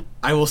ground,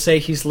 I will say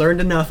he's learned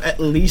enough at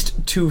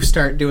least to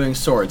start doing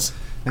swords.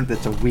 I think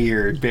that's a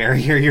weird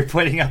barrier you're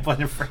putting up on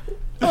your friend.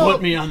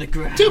 Put me on the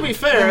ground. To be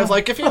fair,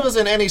 like if he was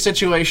in any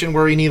situation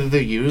where he needed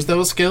to use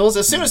those skills,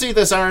 as soon as he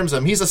disarms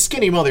him, he's a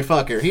skinny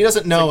motherfucker. He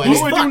doesn't know What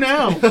anything. do I do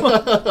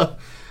now?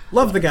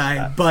 Love the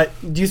guy, but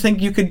do you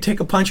think you could take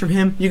a punch from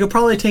him? You could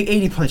probably take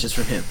 80 punches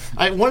from him.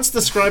 I once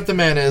described the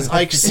man as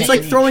It's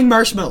like throwing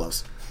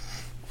marshmallows.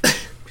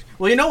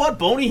 Well, you know what?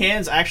 Bony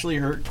hands actually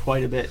hurt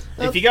quite a bit.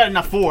 If you got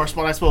enough force,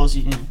 but I suppose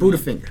you can. Buddha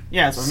finger.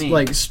 Yeah, that's what I mean.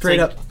 Like straight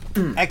It's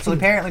up. Actually,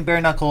 apparently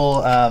bare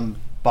knuckle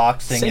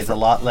boxing is Safer. a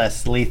lot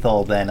less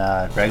lethal than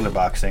regular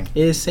boxing.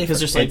 It is safer. because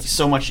there's like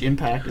so much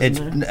impact. It's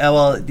Isn't there?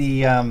 well,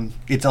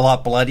 it's a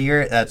lot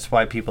bloodier. That's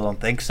why people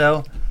don't think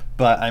so.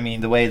 But I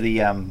mean, the way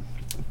the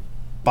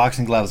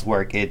boxing gloves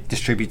work, it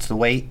distributes the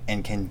weight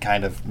and can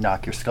kind of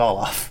knock your skull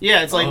off.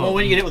 Yeah, it's like well,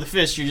 when you get hit with a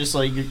fist, you're just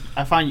like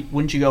I find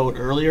wouldn't you go out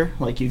earlier?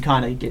 Like you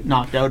kind of get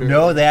knocked out. Earlier.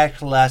 No, they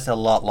actually last a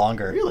lot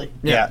longer. Really?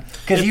 Yeah,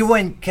 because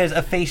because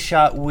a face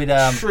shot would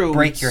True.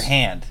 break your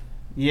hand.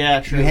 Yeah,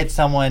 true. You hit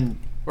someone,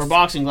 Or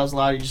boxing gloves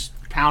allow you to just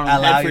pound on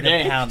the allow head you for to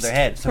days. pound their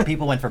head. So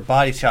people went for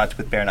body shots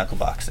with bare knuckle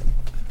boxing.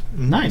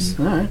 Nice.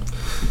 All right.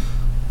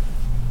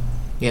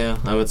 Yeah,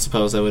 I would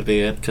suppose that would be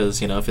it,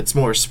 because, you know, if it's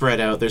more spread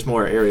out, there's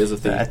more areas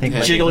of the I think head.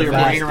 like, Jiggle the your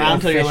vast brain around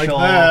till you're like,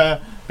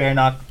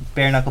 official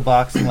bare knuckle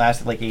boxing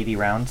lasted like 80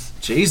 rounds.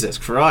 Jesus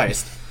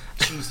Christ.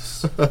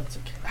 Jesus.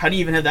 How do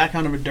you even have that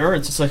kind of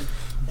endurance? It's like,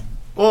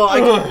 Well,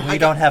 You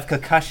don't have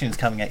concussions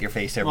coming at your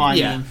face every well, I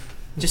Yeah. mean,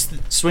 just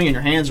swinging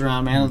your hands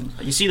around, man.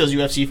 You see those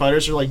UFC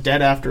fighters are like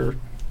dead after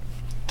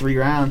 3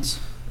 rounds.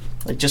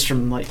 Like just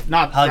from like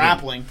not Hugging.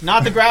 grappling,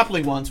 not the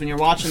grappling ones. When you're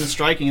watching the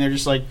striking, they're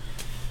just like,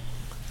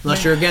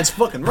 Unless you're against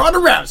fucking Ronda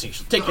Rousey.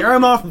 She'll take your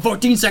arm off in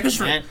 14 seconds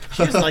straight. man,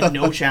 she has like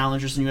no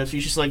challengers in the UFC.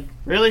 She's just like,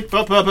 really,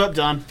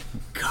 done.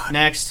 God.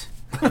 Next.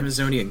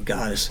 Amazonian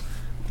goddess.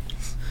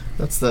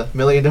 That's the $1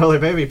 million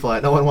baby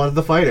plot. No one wanted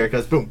the fighter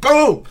because boom,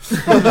 boom.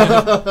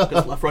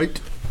 Left, right.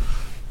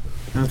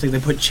 I don't think they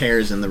put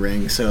chairs in the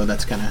ring, so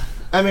that's kind of...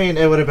 I mean,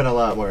 it would have been a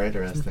lot more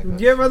interesting.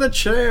 Give her the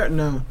chair.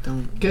 No,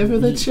 don't. Give her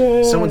the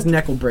chair. Someone's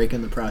neck will break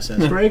in the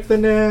process. Break the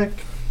neck.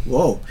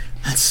 Whoa.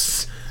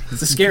 That's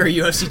a scary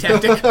UFC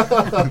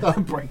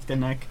tactic. Break the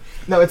neck.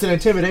 No, it's an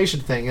intimidation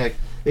thing. Like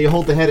you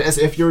hold the head as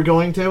if you're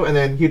going to, and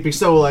then he'd be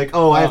so like,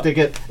 "Oh, I have to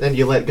get." Then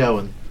you let go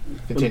and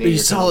continue. Be a your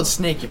solid combo.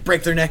 snake. You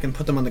break their neck and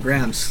put them on the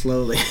ground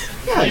slowly.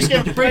 Yeah, You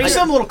just get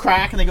some little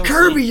crack and they go. to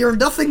Kirby, sleep. you're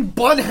nothing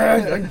but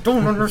head. I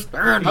don't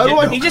understand. How do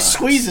I- He just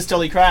squeezes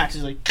till he cracks.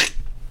 He's like,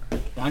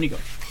 down you go.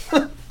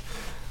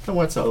 I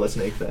want Solid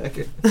Snake back.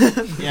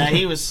 Yeah,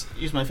 he's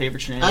my favorite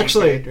shenanigans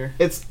Actually, character.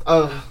 it's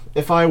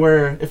if I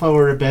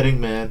were a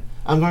betting man,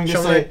 I'm going to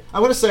Shall say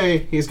I'm going to say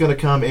he's going to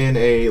come in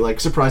a like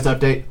surprise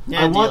update.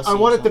 Yeah, I want DLC it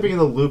to something. be in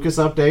the Lucas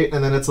update,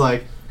 and then it's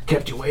like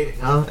kept you waiting,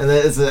 huh? And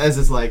then as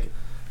it's like,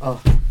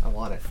 oh, I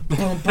want it.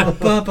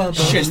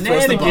 Just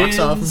press the box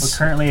Well, office.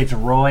 currently it's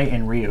Roy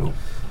and Ryu.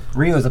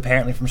 Ryu is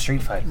apparently from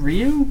Street Fighter.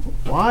 Ryu?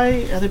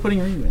 Why are they putting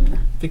Ryu in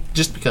there?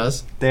 Just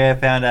because. They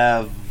found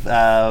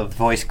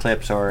voice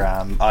clips or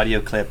audio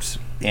clips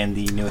in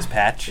the newest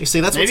patch. You see,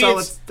 that's Maybe what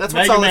it's that's what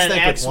Mega Solid Man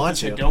Snake X would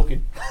want with to.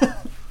 Hadouken.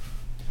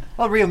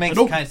 Well, Ryu makes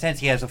Hadouken. kind of sense.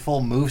 He has a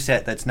full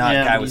moveset that's not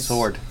Yeah, a guy but with he's-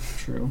 sword.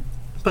 True.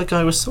 But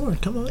guy with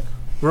sword, come on.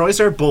 Roy's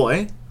our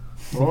boy.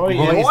 Roy,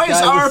 Roy's Roy's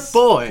guy our with-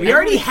 boy. We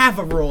already have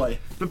a Roy.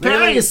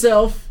 Prepare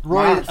yourself.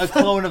 Roy is a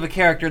clone of a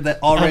character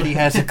that already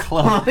has a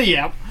clone.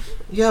 yeah.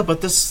 Yeah,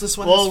 but this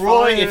one. Well, is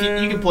Roy, fire.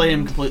 if you can play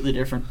him completely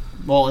different.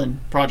 Well,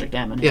 in Project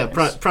M, anyways.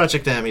 Yeah,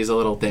 Project M. He's a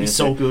little dancer. He's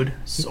so good.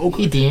 So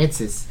He good.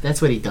 dances.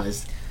 That's what he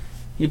does.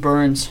 He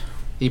burns.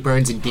 He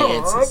burns and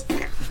dances.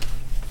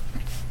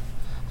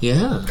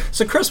 Yeah.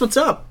 So, Chris, what's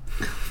up?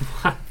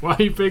 Why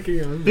are you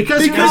picking on me?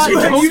 Because you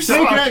don't suck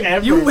suck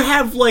ever. You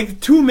have like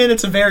 2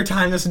 minutes of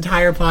airtime this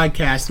entire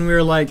podcast, and we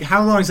were like,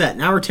 how long is that?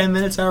 An hour, 10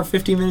 minutes, hour,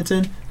 15 minutes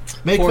in?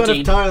 Make fun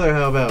 14. of Tyler.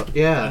 How about? I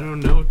Yeah. don't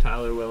know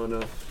Tyler well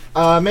enough.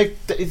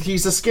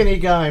 He's a skinny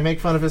guy. Make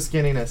fun of his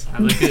skinniness.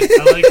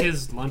 I like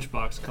his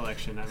lunchbox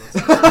collection. I must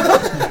say.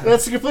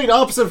 That's the complete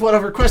opposite of what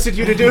I've requested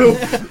you to do.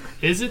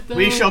 Is it though?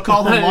 We shall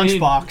call him I mean,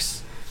 Lunchbox.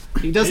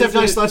 He does Is have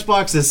nice it- lunch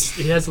boxes.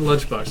 He has a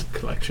lunchbox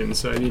collection,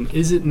 so I mean,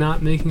 is it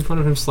not making fun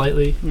of him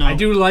slightly? No. I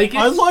do like it.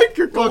 I like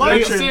your but at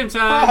the collection. same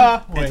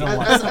time, Wait.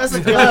 As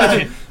a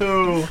guy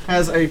who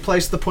has a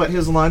place to put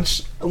his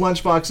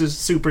lunchbox is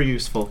super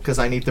useful because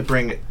I need to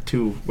bring it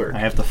to work. I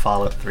have the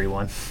Fallout 3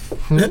 one.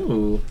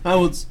 Ooh. That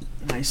was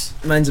nice.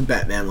 Mine's a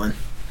Batman one.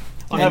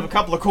 I have a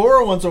couple of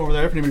Korra ones over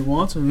there if anybody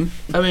wants them.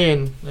 I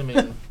mean,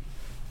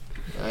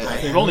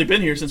 They've only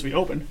been here since we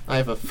opened. I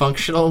have a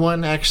functional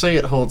one. Actually,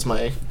 it holds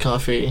my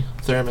coffee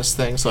thermos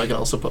thing, so I can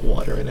also put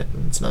water in it,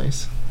 and it's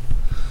nice.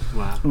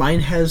 wow. Mine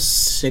has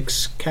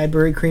 6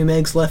 Cadbury cream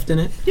eggs left in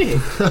it.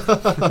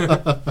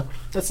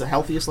 That's the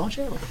healthiest lunch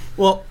ever.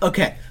 Well,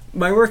 okay.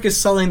 My work is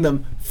selling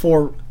them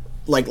for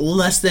like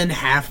less than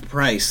half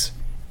price.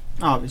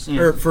 Obviously.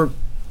 Or for.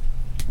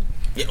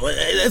 Yeah, well,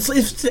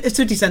 it's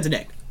 50 cents an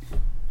egg.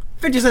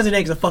 50 cents an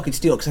egg is a fucking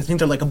steal because I think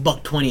they're like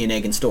 $1.20 an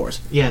egg in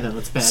stores. Yeah, no,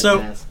 it's bad.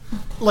 So-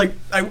 Like,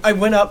 I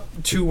went up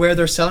to where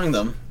they're selling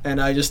them,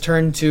 and I just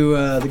turned to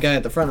the guy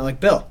at the front. I'm like,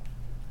 Bill,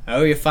 I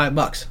owe you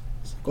 $5.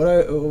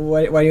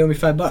 Why do you owe me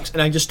 $5?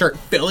 And I just start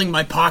filling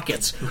my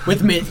pockets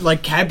with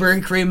like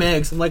Cadbury cream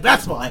eggs. I'm like,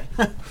 that's why.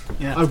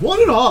 I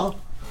want it all.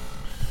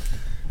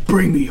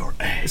 Bring me your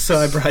eggs. So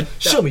I brought.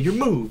 Show me your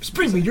moves.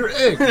 Bring me your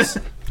eggs.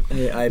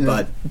 I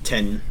bought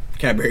 10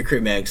 Cadbury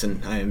cream eggs,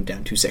 and I am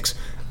down to 6.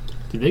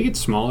 Did they get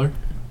smaller?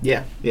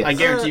 Yeah. Yes. I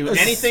guarantee you, Uh,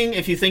 anything,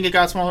 if you think it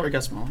got smaller, it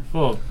got smaller.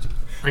 Well,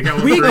 I got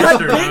one We for got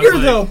Easter, and I was bigger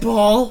like, though,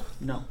 Paul.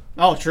 No.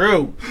 Oh,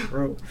 true.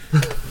 True.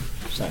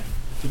 Sorry.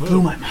 You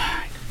blew my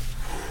mind.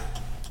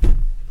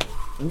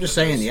 I'm just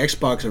saying the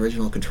Xbox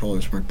original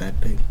controllers weren't that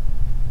big.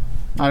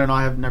 I don't know.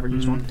 I have never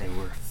used one. They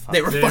were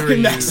They were They fucking were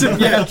massive.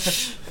 huge.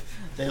 Yeah.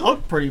 They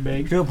look pretty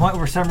big. to a point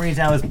where for some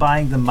reason I was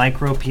buying the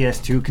micro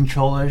PS2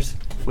 controllers,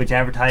 which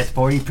advertised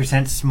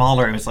 40%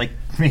 smaller. It was like,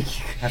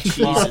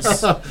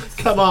 Jesus.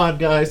 Come on,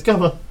 guys.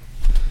 Come on.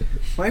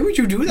 Why would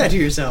you do that to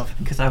yourself?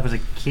 because I was a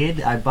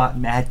kid, I bought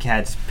Mad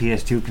Catz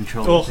PS2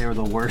 controllers. Oh. They were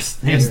the worst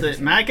It's thing.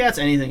 the Mad Catz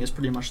anything is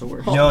pretty much the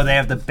worst. No, they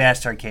have the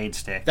best arcade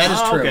stick. That is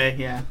Oh, true. Okay,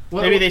 yeah.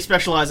 Well- Maybe they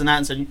specialize in that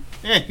and said,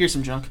 here's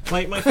some junk.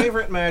 My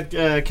favorite Mad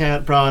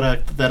Cat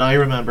product that I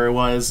remember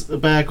was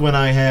back when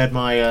I had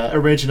my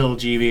original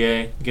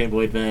GBA, Game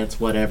Boy Advance,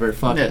 whatever,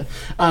 fuck it.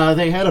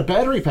 They had a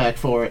battery pack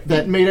for it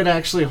that made it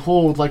actually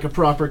hold like a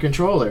proper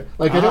controller.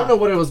 Like, I don't know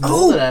what it was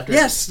molded after.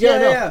 yes, Yeah, yeah,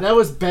 no, yeah. that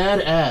was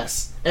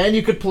badass. And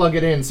you could plug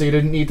it in, so you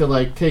didn't need to,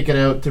 like, take it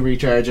out to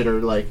recharge it or,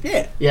 like...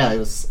 Yeah. Yeah, it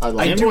was... I I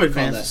liked Game do Boy recall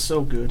Advance that. is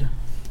so good.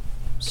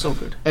 So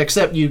good.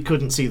 Except you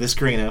couldn't see the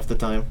screen half the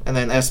time. And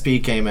then SP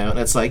came out, and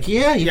it's like,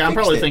 yeah, you Yeah, I'm fixed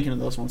probably it. thinking of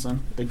those ones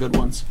then. The good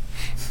ones.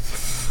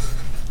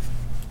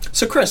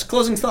 So, Chris,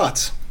 closing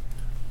thoughts.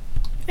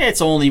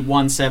 It's only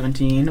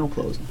 117. No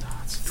closing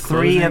thoughts.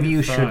 Three of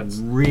you thoughts.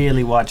 should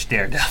really watch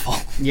Daredevil.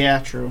 Yeah,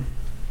 true.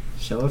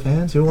 Show of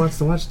hands, who wants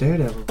to watch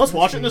Daredevil? Let's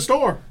watch it in the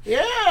store.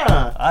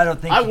 Yeah! I don't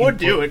think I you would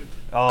can do put- it.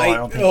 Oh, I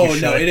don't think you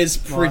should. no, it is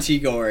pretty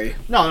gory.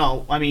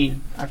 No. I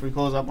mean, after we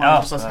close up, Oh,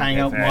 let's hang okay,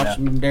 out and fair watch enough.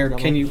 some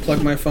Daredevil. Can you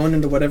plug my phone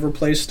into whatever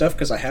plays stuff?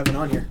 Because I have it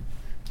on here.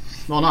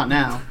 Well, not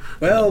now.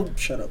 Well,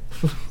 shut up.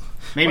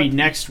 Maybe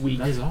next week.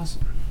 That is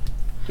awesome.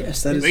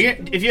 Yes, that is.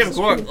 If you have a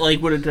cord,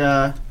 like, would it?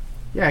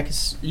 Yeah,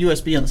 because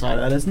USB on the side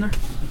of that, isn't there?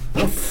 I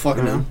don't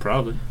fucking know.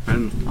 Probably. I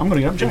haven't I'm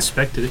gonna go check.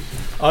 inspected it.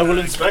 I will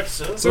inspect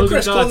so. So,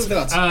 Chris, closing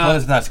thoughts.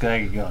 Close nuts, go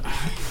ahead, go.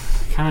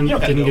 Kind You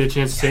of don't gotta didn't go. get a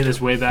chance to say this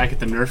way back at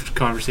the Nerf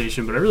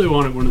conversation, but I really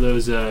wanted one of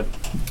those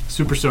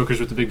super soakers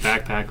with the big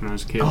backpack when I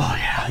was a kid. Oh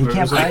yeah, you Where it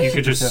can't was like buy you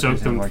could just Super soak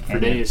Soakers them anymore, for can you?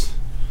 days.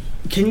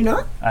 Can you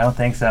not? I don't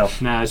think so.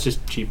 Nah, it's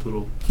just cheap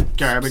little.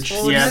 Garbage.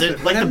 Well, Yeah, what the-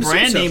 happened- like what the happened to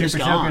brand Super name is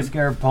Super gone. Soakers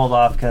get pulled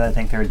off because I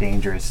think they're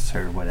dangerous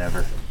or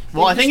whatever.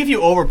 Well, I think if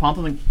you over pump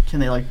them, can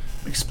they like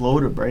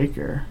explode or break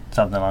or?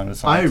 Something along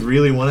those I lines.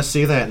 really want to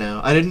see that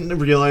now. I didn't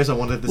realize I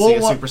wanted to see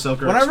a Super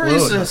Soaker Whenever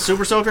explode. it's a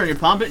super soaker and you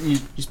pump it and you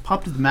just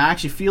pump to the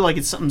max, you feel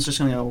like something's just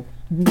gonna go.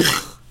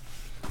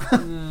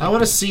 I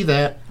want to see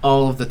that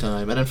all of the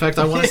time. And in fact,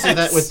 I want to see that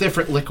Yes. with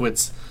different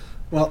liquids.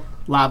 Well,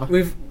 Lava.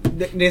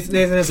 Nathan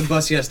has a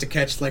bus he has to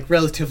catch like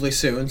relatively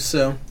soon,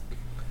 so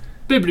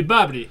Bibbidi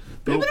bobbidi.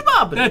 Bibbidi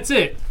bobbidi. That's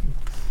it.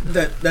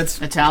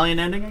 that's Italian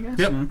ending, I guess.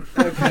 Yep.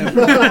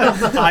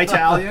 okay.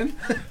 Italian.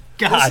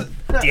 God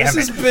damn This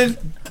has it.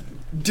 been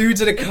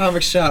dudes at a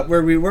comic shop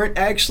where we weren't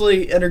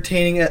actually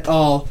entertaining at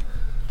all,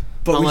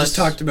 but we Unless- just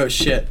talked about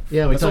shit.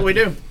 Yeah, That's what we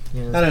do.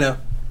 I don't know.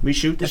 We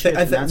shoot the I shit.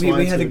 think and that's why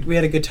we it's had good. we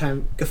had a good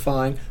time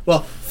guffawing.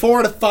 Well, 4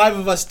 out of 5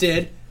 of us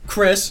did.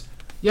 Chris,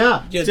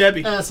 Yeah. you-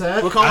 Debbie.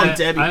 Asshat. We'll call him I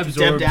Debbie. Deb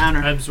absorbed, I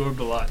Downer. absorbed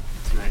a lot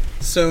tonight.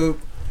 so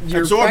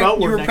you're Absorb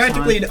outward you were next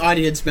practically time. an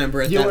audience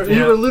member at You that were, point.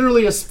 you were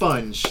literally a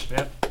sponge.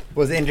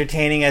 Was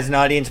entertaining as an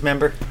audience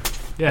member?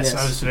 Yes, Yes.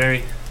 I was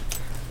very.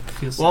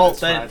 Feel Well,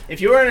 satisfied. then,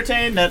 if you were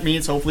entertained, that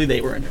means hopefully they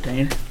were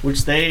entertained.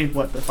 Which they,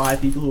 what, the 5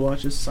 people who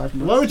watch this aside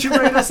from us? What would you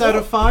rate us out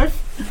of 5?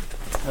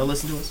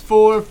 Listen to us.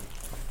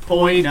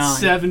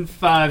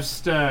 4.75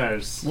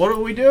 stars. What do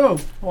we do?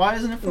 Why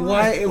isn't it fun?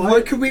 Why?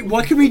 What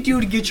could we do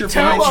to get your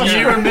Tell five us.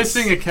 You stars? were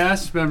missing a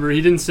cast member.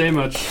 He didn't say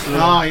much. So.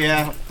 Oh,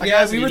 yeah. That Yeah,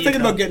 guy's we an were idiot,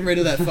 thinking about though. getting rid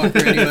of that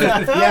fucker anyway.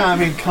 Yeah, I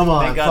mean, come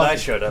on. Thank God I fuck.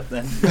 showed up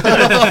then.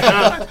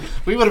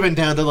 We would have been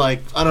down to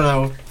like, I don't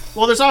know.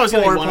 Well, there's always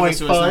going to be one of us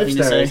who has 4.5 nothing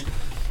to say. stars.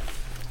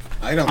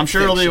 I don't. I'm sure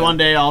think it'll be so. one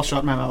day I'll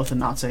shut my mouth and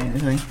not say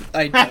anything.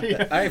 I doubt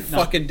that. I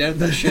fucking doubt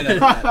that shit out of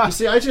that. You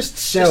see, I just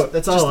shout.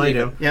 That's all I leave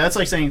do. it. Yeah, that's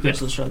like saying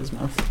Chris will shut his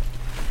mouth.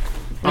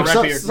 Like,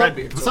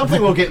 Redbeard.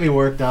 Something will get me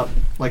worked up,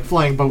 like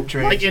flying boat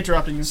trains. Like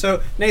interrupting you.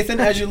 So, Nathan,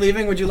 as you're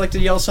leaving, would you like to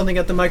yell something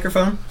at the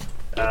microphone?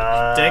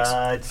 Dicks?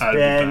 It's I'll be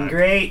been back.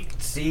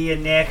 great. See you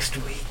next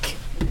week.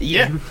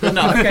 Yeah.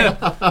 No, Okay.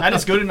 that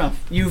is good enough.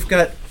 You've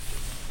got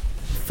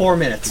 4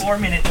 minutes. 4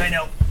 minutes, I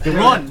know.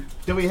 Run.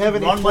 Do we have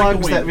any Run like a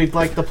plugs that wind. we'd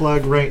like to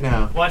plug right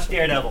now? Watch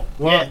Daredevil.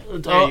 Yeah, there you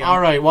go. all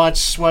right.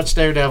 Watch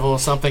Daredevil.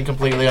 Something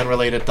completely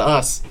unrelated to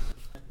us.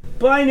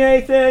 Bye,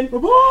 Nathan.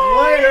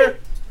 Later.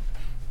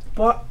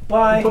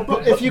 Bye.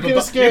 If you can You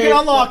escape, can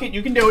unlock it.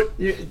 You can do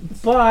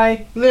it.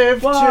 Bye.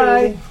 live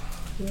Bye.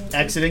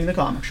 Exiting the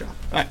comic shop.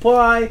 All right.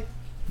 Bye.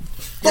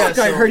 Fuck,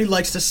 Yeah, I so- heard he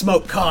likes to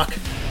smoke cock.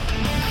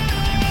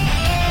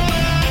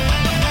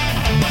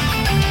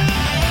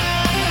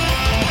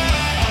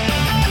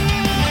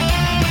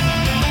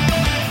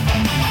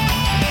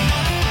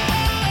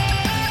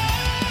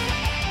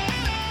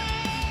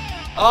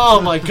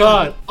 Oh my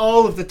god!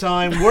 All of the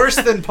time, worse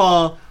than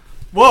Paul.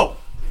 Whoa.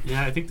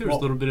 Yeah, I think there was a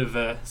Whoa. little bit of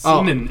Oh.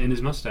 semen in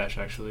his mustache,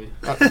 actually.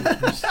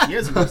 He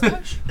has a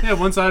mustache. Yeah,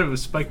 one side of it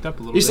was spiked up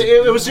a little You bit. see,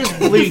 it was just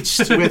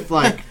bleached with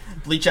like.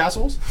 Bleach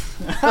assholes.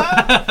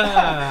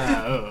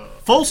 Oh.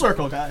 Full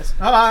circle, guys.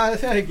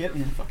 I get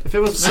me. Fuck. If it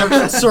was.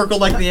 Circle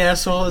like the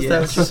asshole, is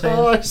that what you're saying?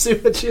 Oh, I see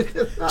what you did.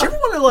 Do you ever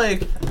want to,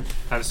 like,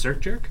 Have a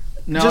circ jerk?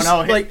 No, Just,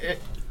 no. like,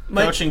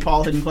 my- Coaching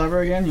Paul Hidden Clever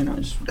again, you know.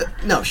 Just,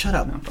 no, shut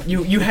up. No, fuck.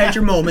 You had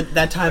your moment.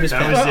 That time is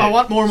That past. was it. I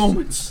want more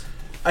moments.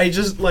 I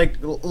just like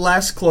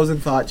last closing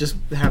thought just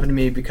happened to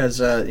me because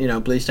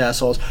bleached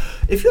assholes.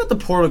 If you had the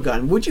portal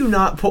gun, would you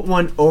not put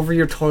one over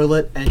your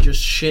toilet and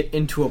just shit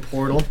into a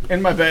portal?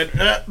 In my bed.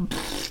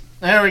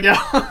 There we go.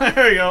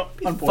 There we go.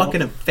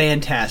 Fucking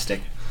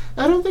fantastic.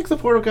 I don't think the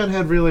portal gun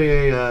had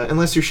really a,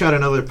 unless you shot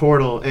another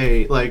portal,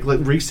 a like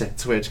reset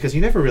switch, because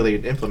you never really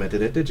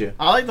implemented it, did you?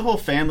 I like the whole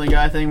Family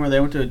Guy thing where they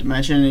went to a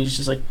dimension and he's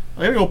just like,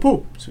 I gotta go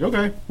poop. It's like,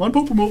 okay, one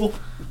poop removal.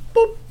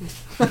 Boop.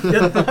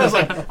 I was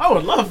like, I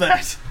would love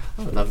that.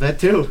 I would love that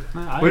too.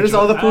 I Where does enjoy-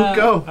 all the poop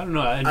go? I don't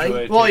know. I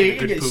enjoy Well, taking you a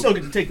good get, poop. still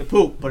get to take the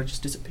poop, but it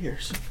just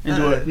disappears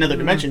into another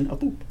dimension of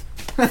poop.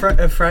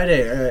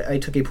 Friday, I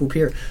took a poop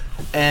here,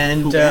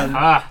 and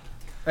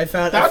I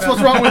found. That's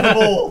what's wrong with the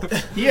bowl.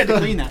 He had to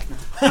clean that.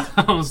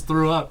 I almost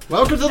threw up.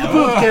 Welcome to the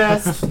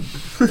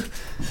Poopcast.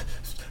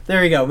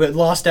 There you go. We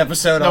lost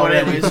episode No, already.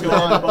 anyways, go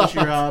on about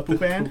your poop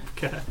band.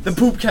 Okay. The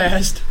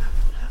Poopcast.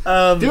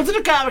 Dudes in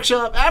a comic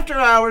shop, after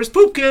hours,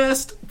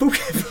 Poopcast.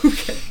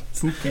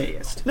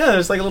 Poopcast. No,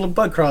 there's like a little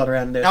bug crawled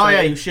around there. Oh so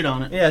yeah, you shit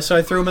on it. Yeah, so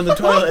I threw him in the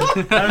toilet.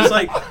 And I was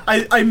like,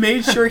 I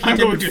made sure he I'm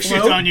didn't going to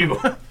shit float, on you.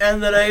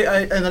 and then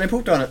I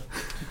pooped on it.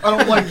 I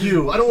don't like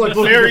you. I don't like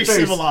looking Very at your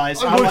face.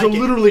 civilized. I'm I going like to it.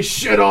 literally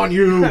shit on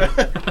you.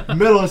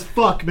 Metal as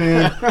fuck,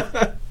 man.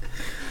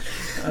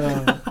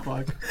 Oh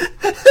fuck.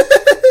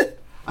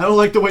 I don't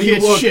like the way you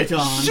Get look. shit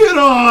on. Shit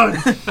on.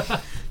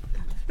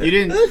 You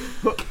didn't.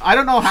 I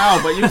don't know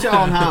how, but you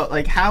tell him how.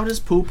 Like, how does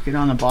poop get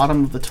on the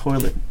bottom of the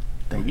toilet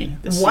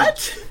thingy? The What?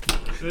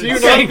 sink? Do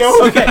you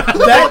know? Okay, that's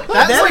like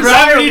Gravity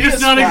Gravity does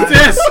is not flat.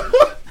 exist.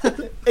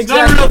 It's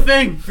not a real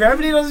thing.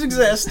 Gravity doesn't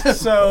exist,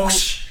 so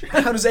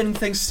how does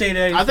anything stay to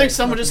anything? I think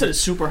someone just had a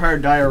super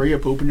hard diarrhea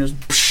poop and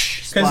just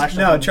splashed.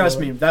 No, on the trust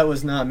toilet. me, that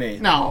was not me.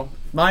 No,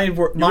 Mine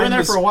were. you Mine were in there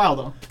was, for a while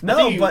though. I No,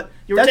 think but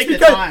you were that's taking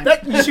the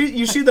because time.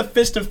 you see the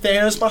fist of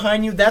Thanos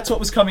behind you. That's what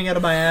was coming out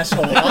of my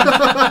asshole.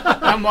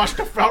 That must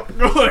have felt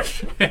good.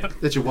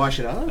 Did you wash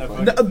it off?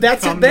 No,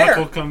 that's Thumb it there.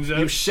 knuckle comes out.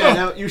 You shat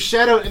out. You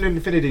shat out an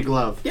infinity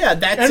glove. Yeah,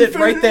 that's it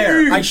right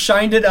there. I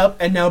shined it up,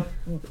 and now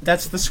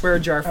that's the swear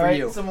jar for All right,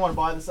 you. someone want to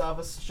buy this off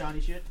us,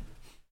 shiny shit?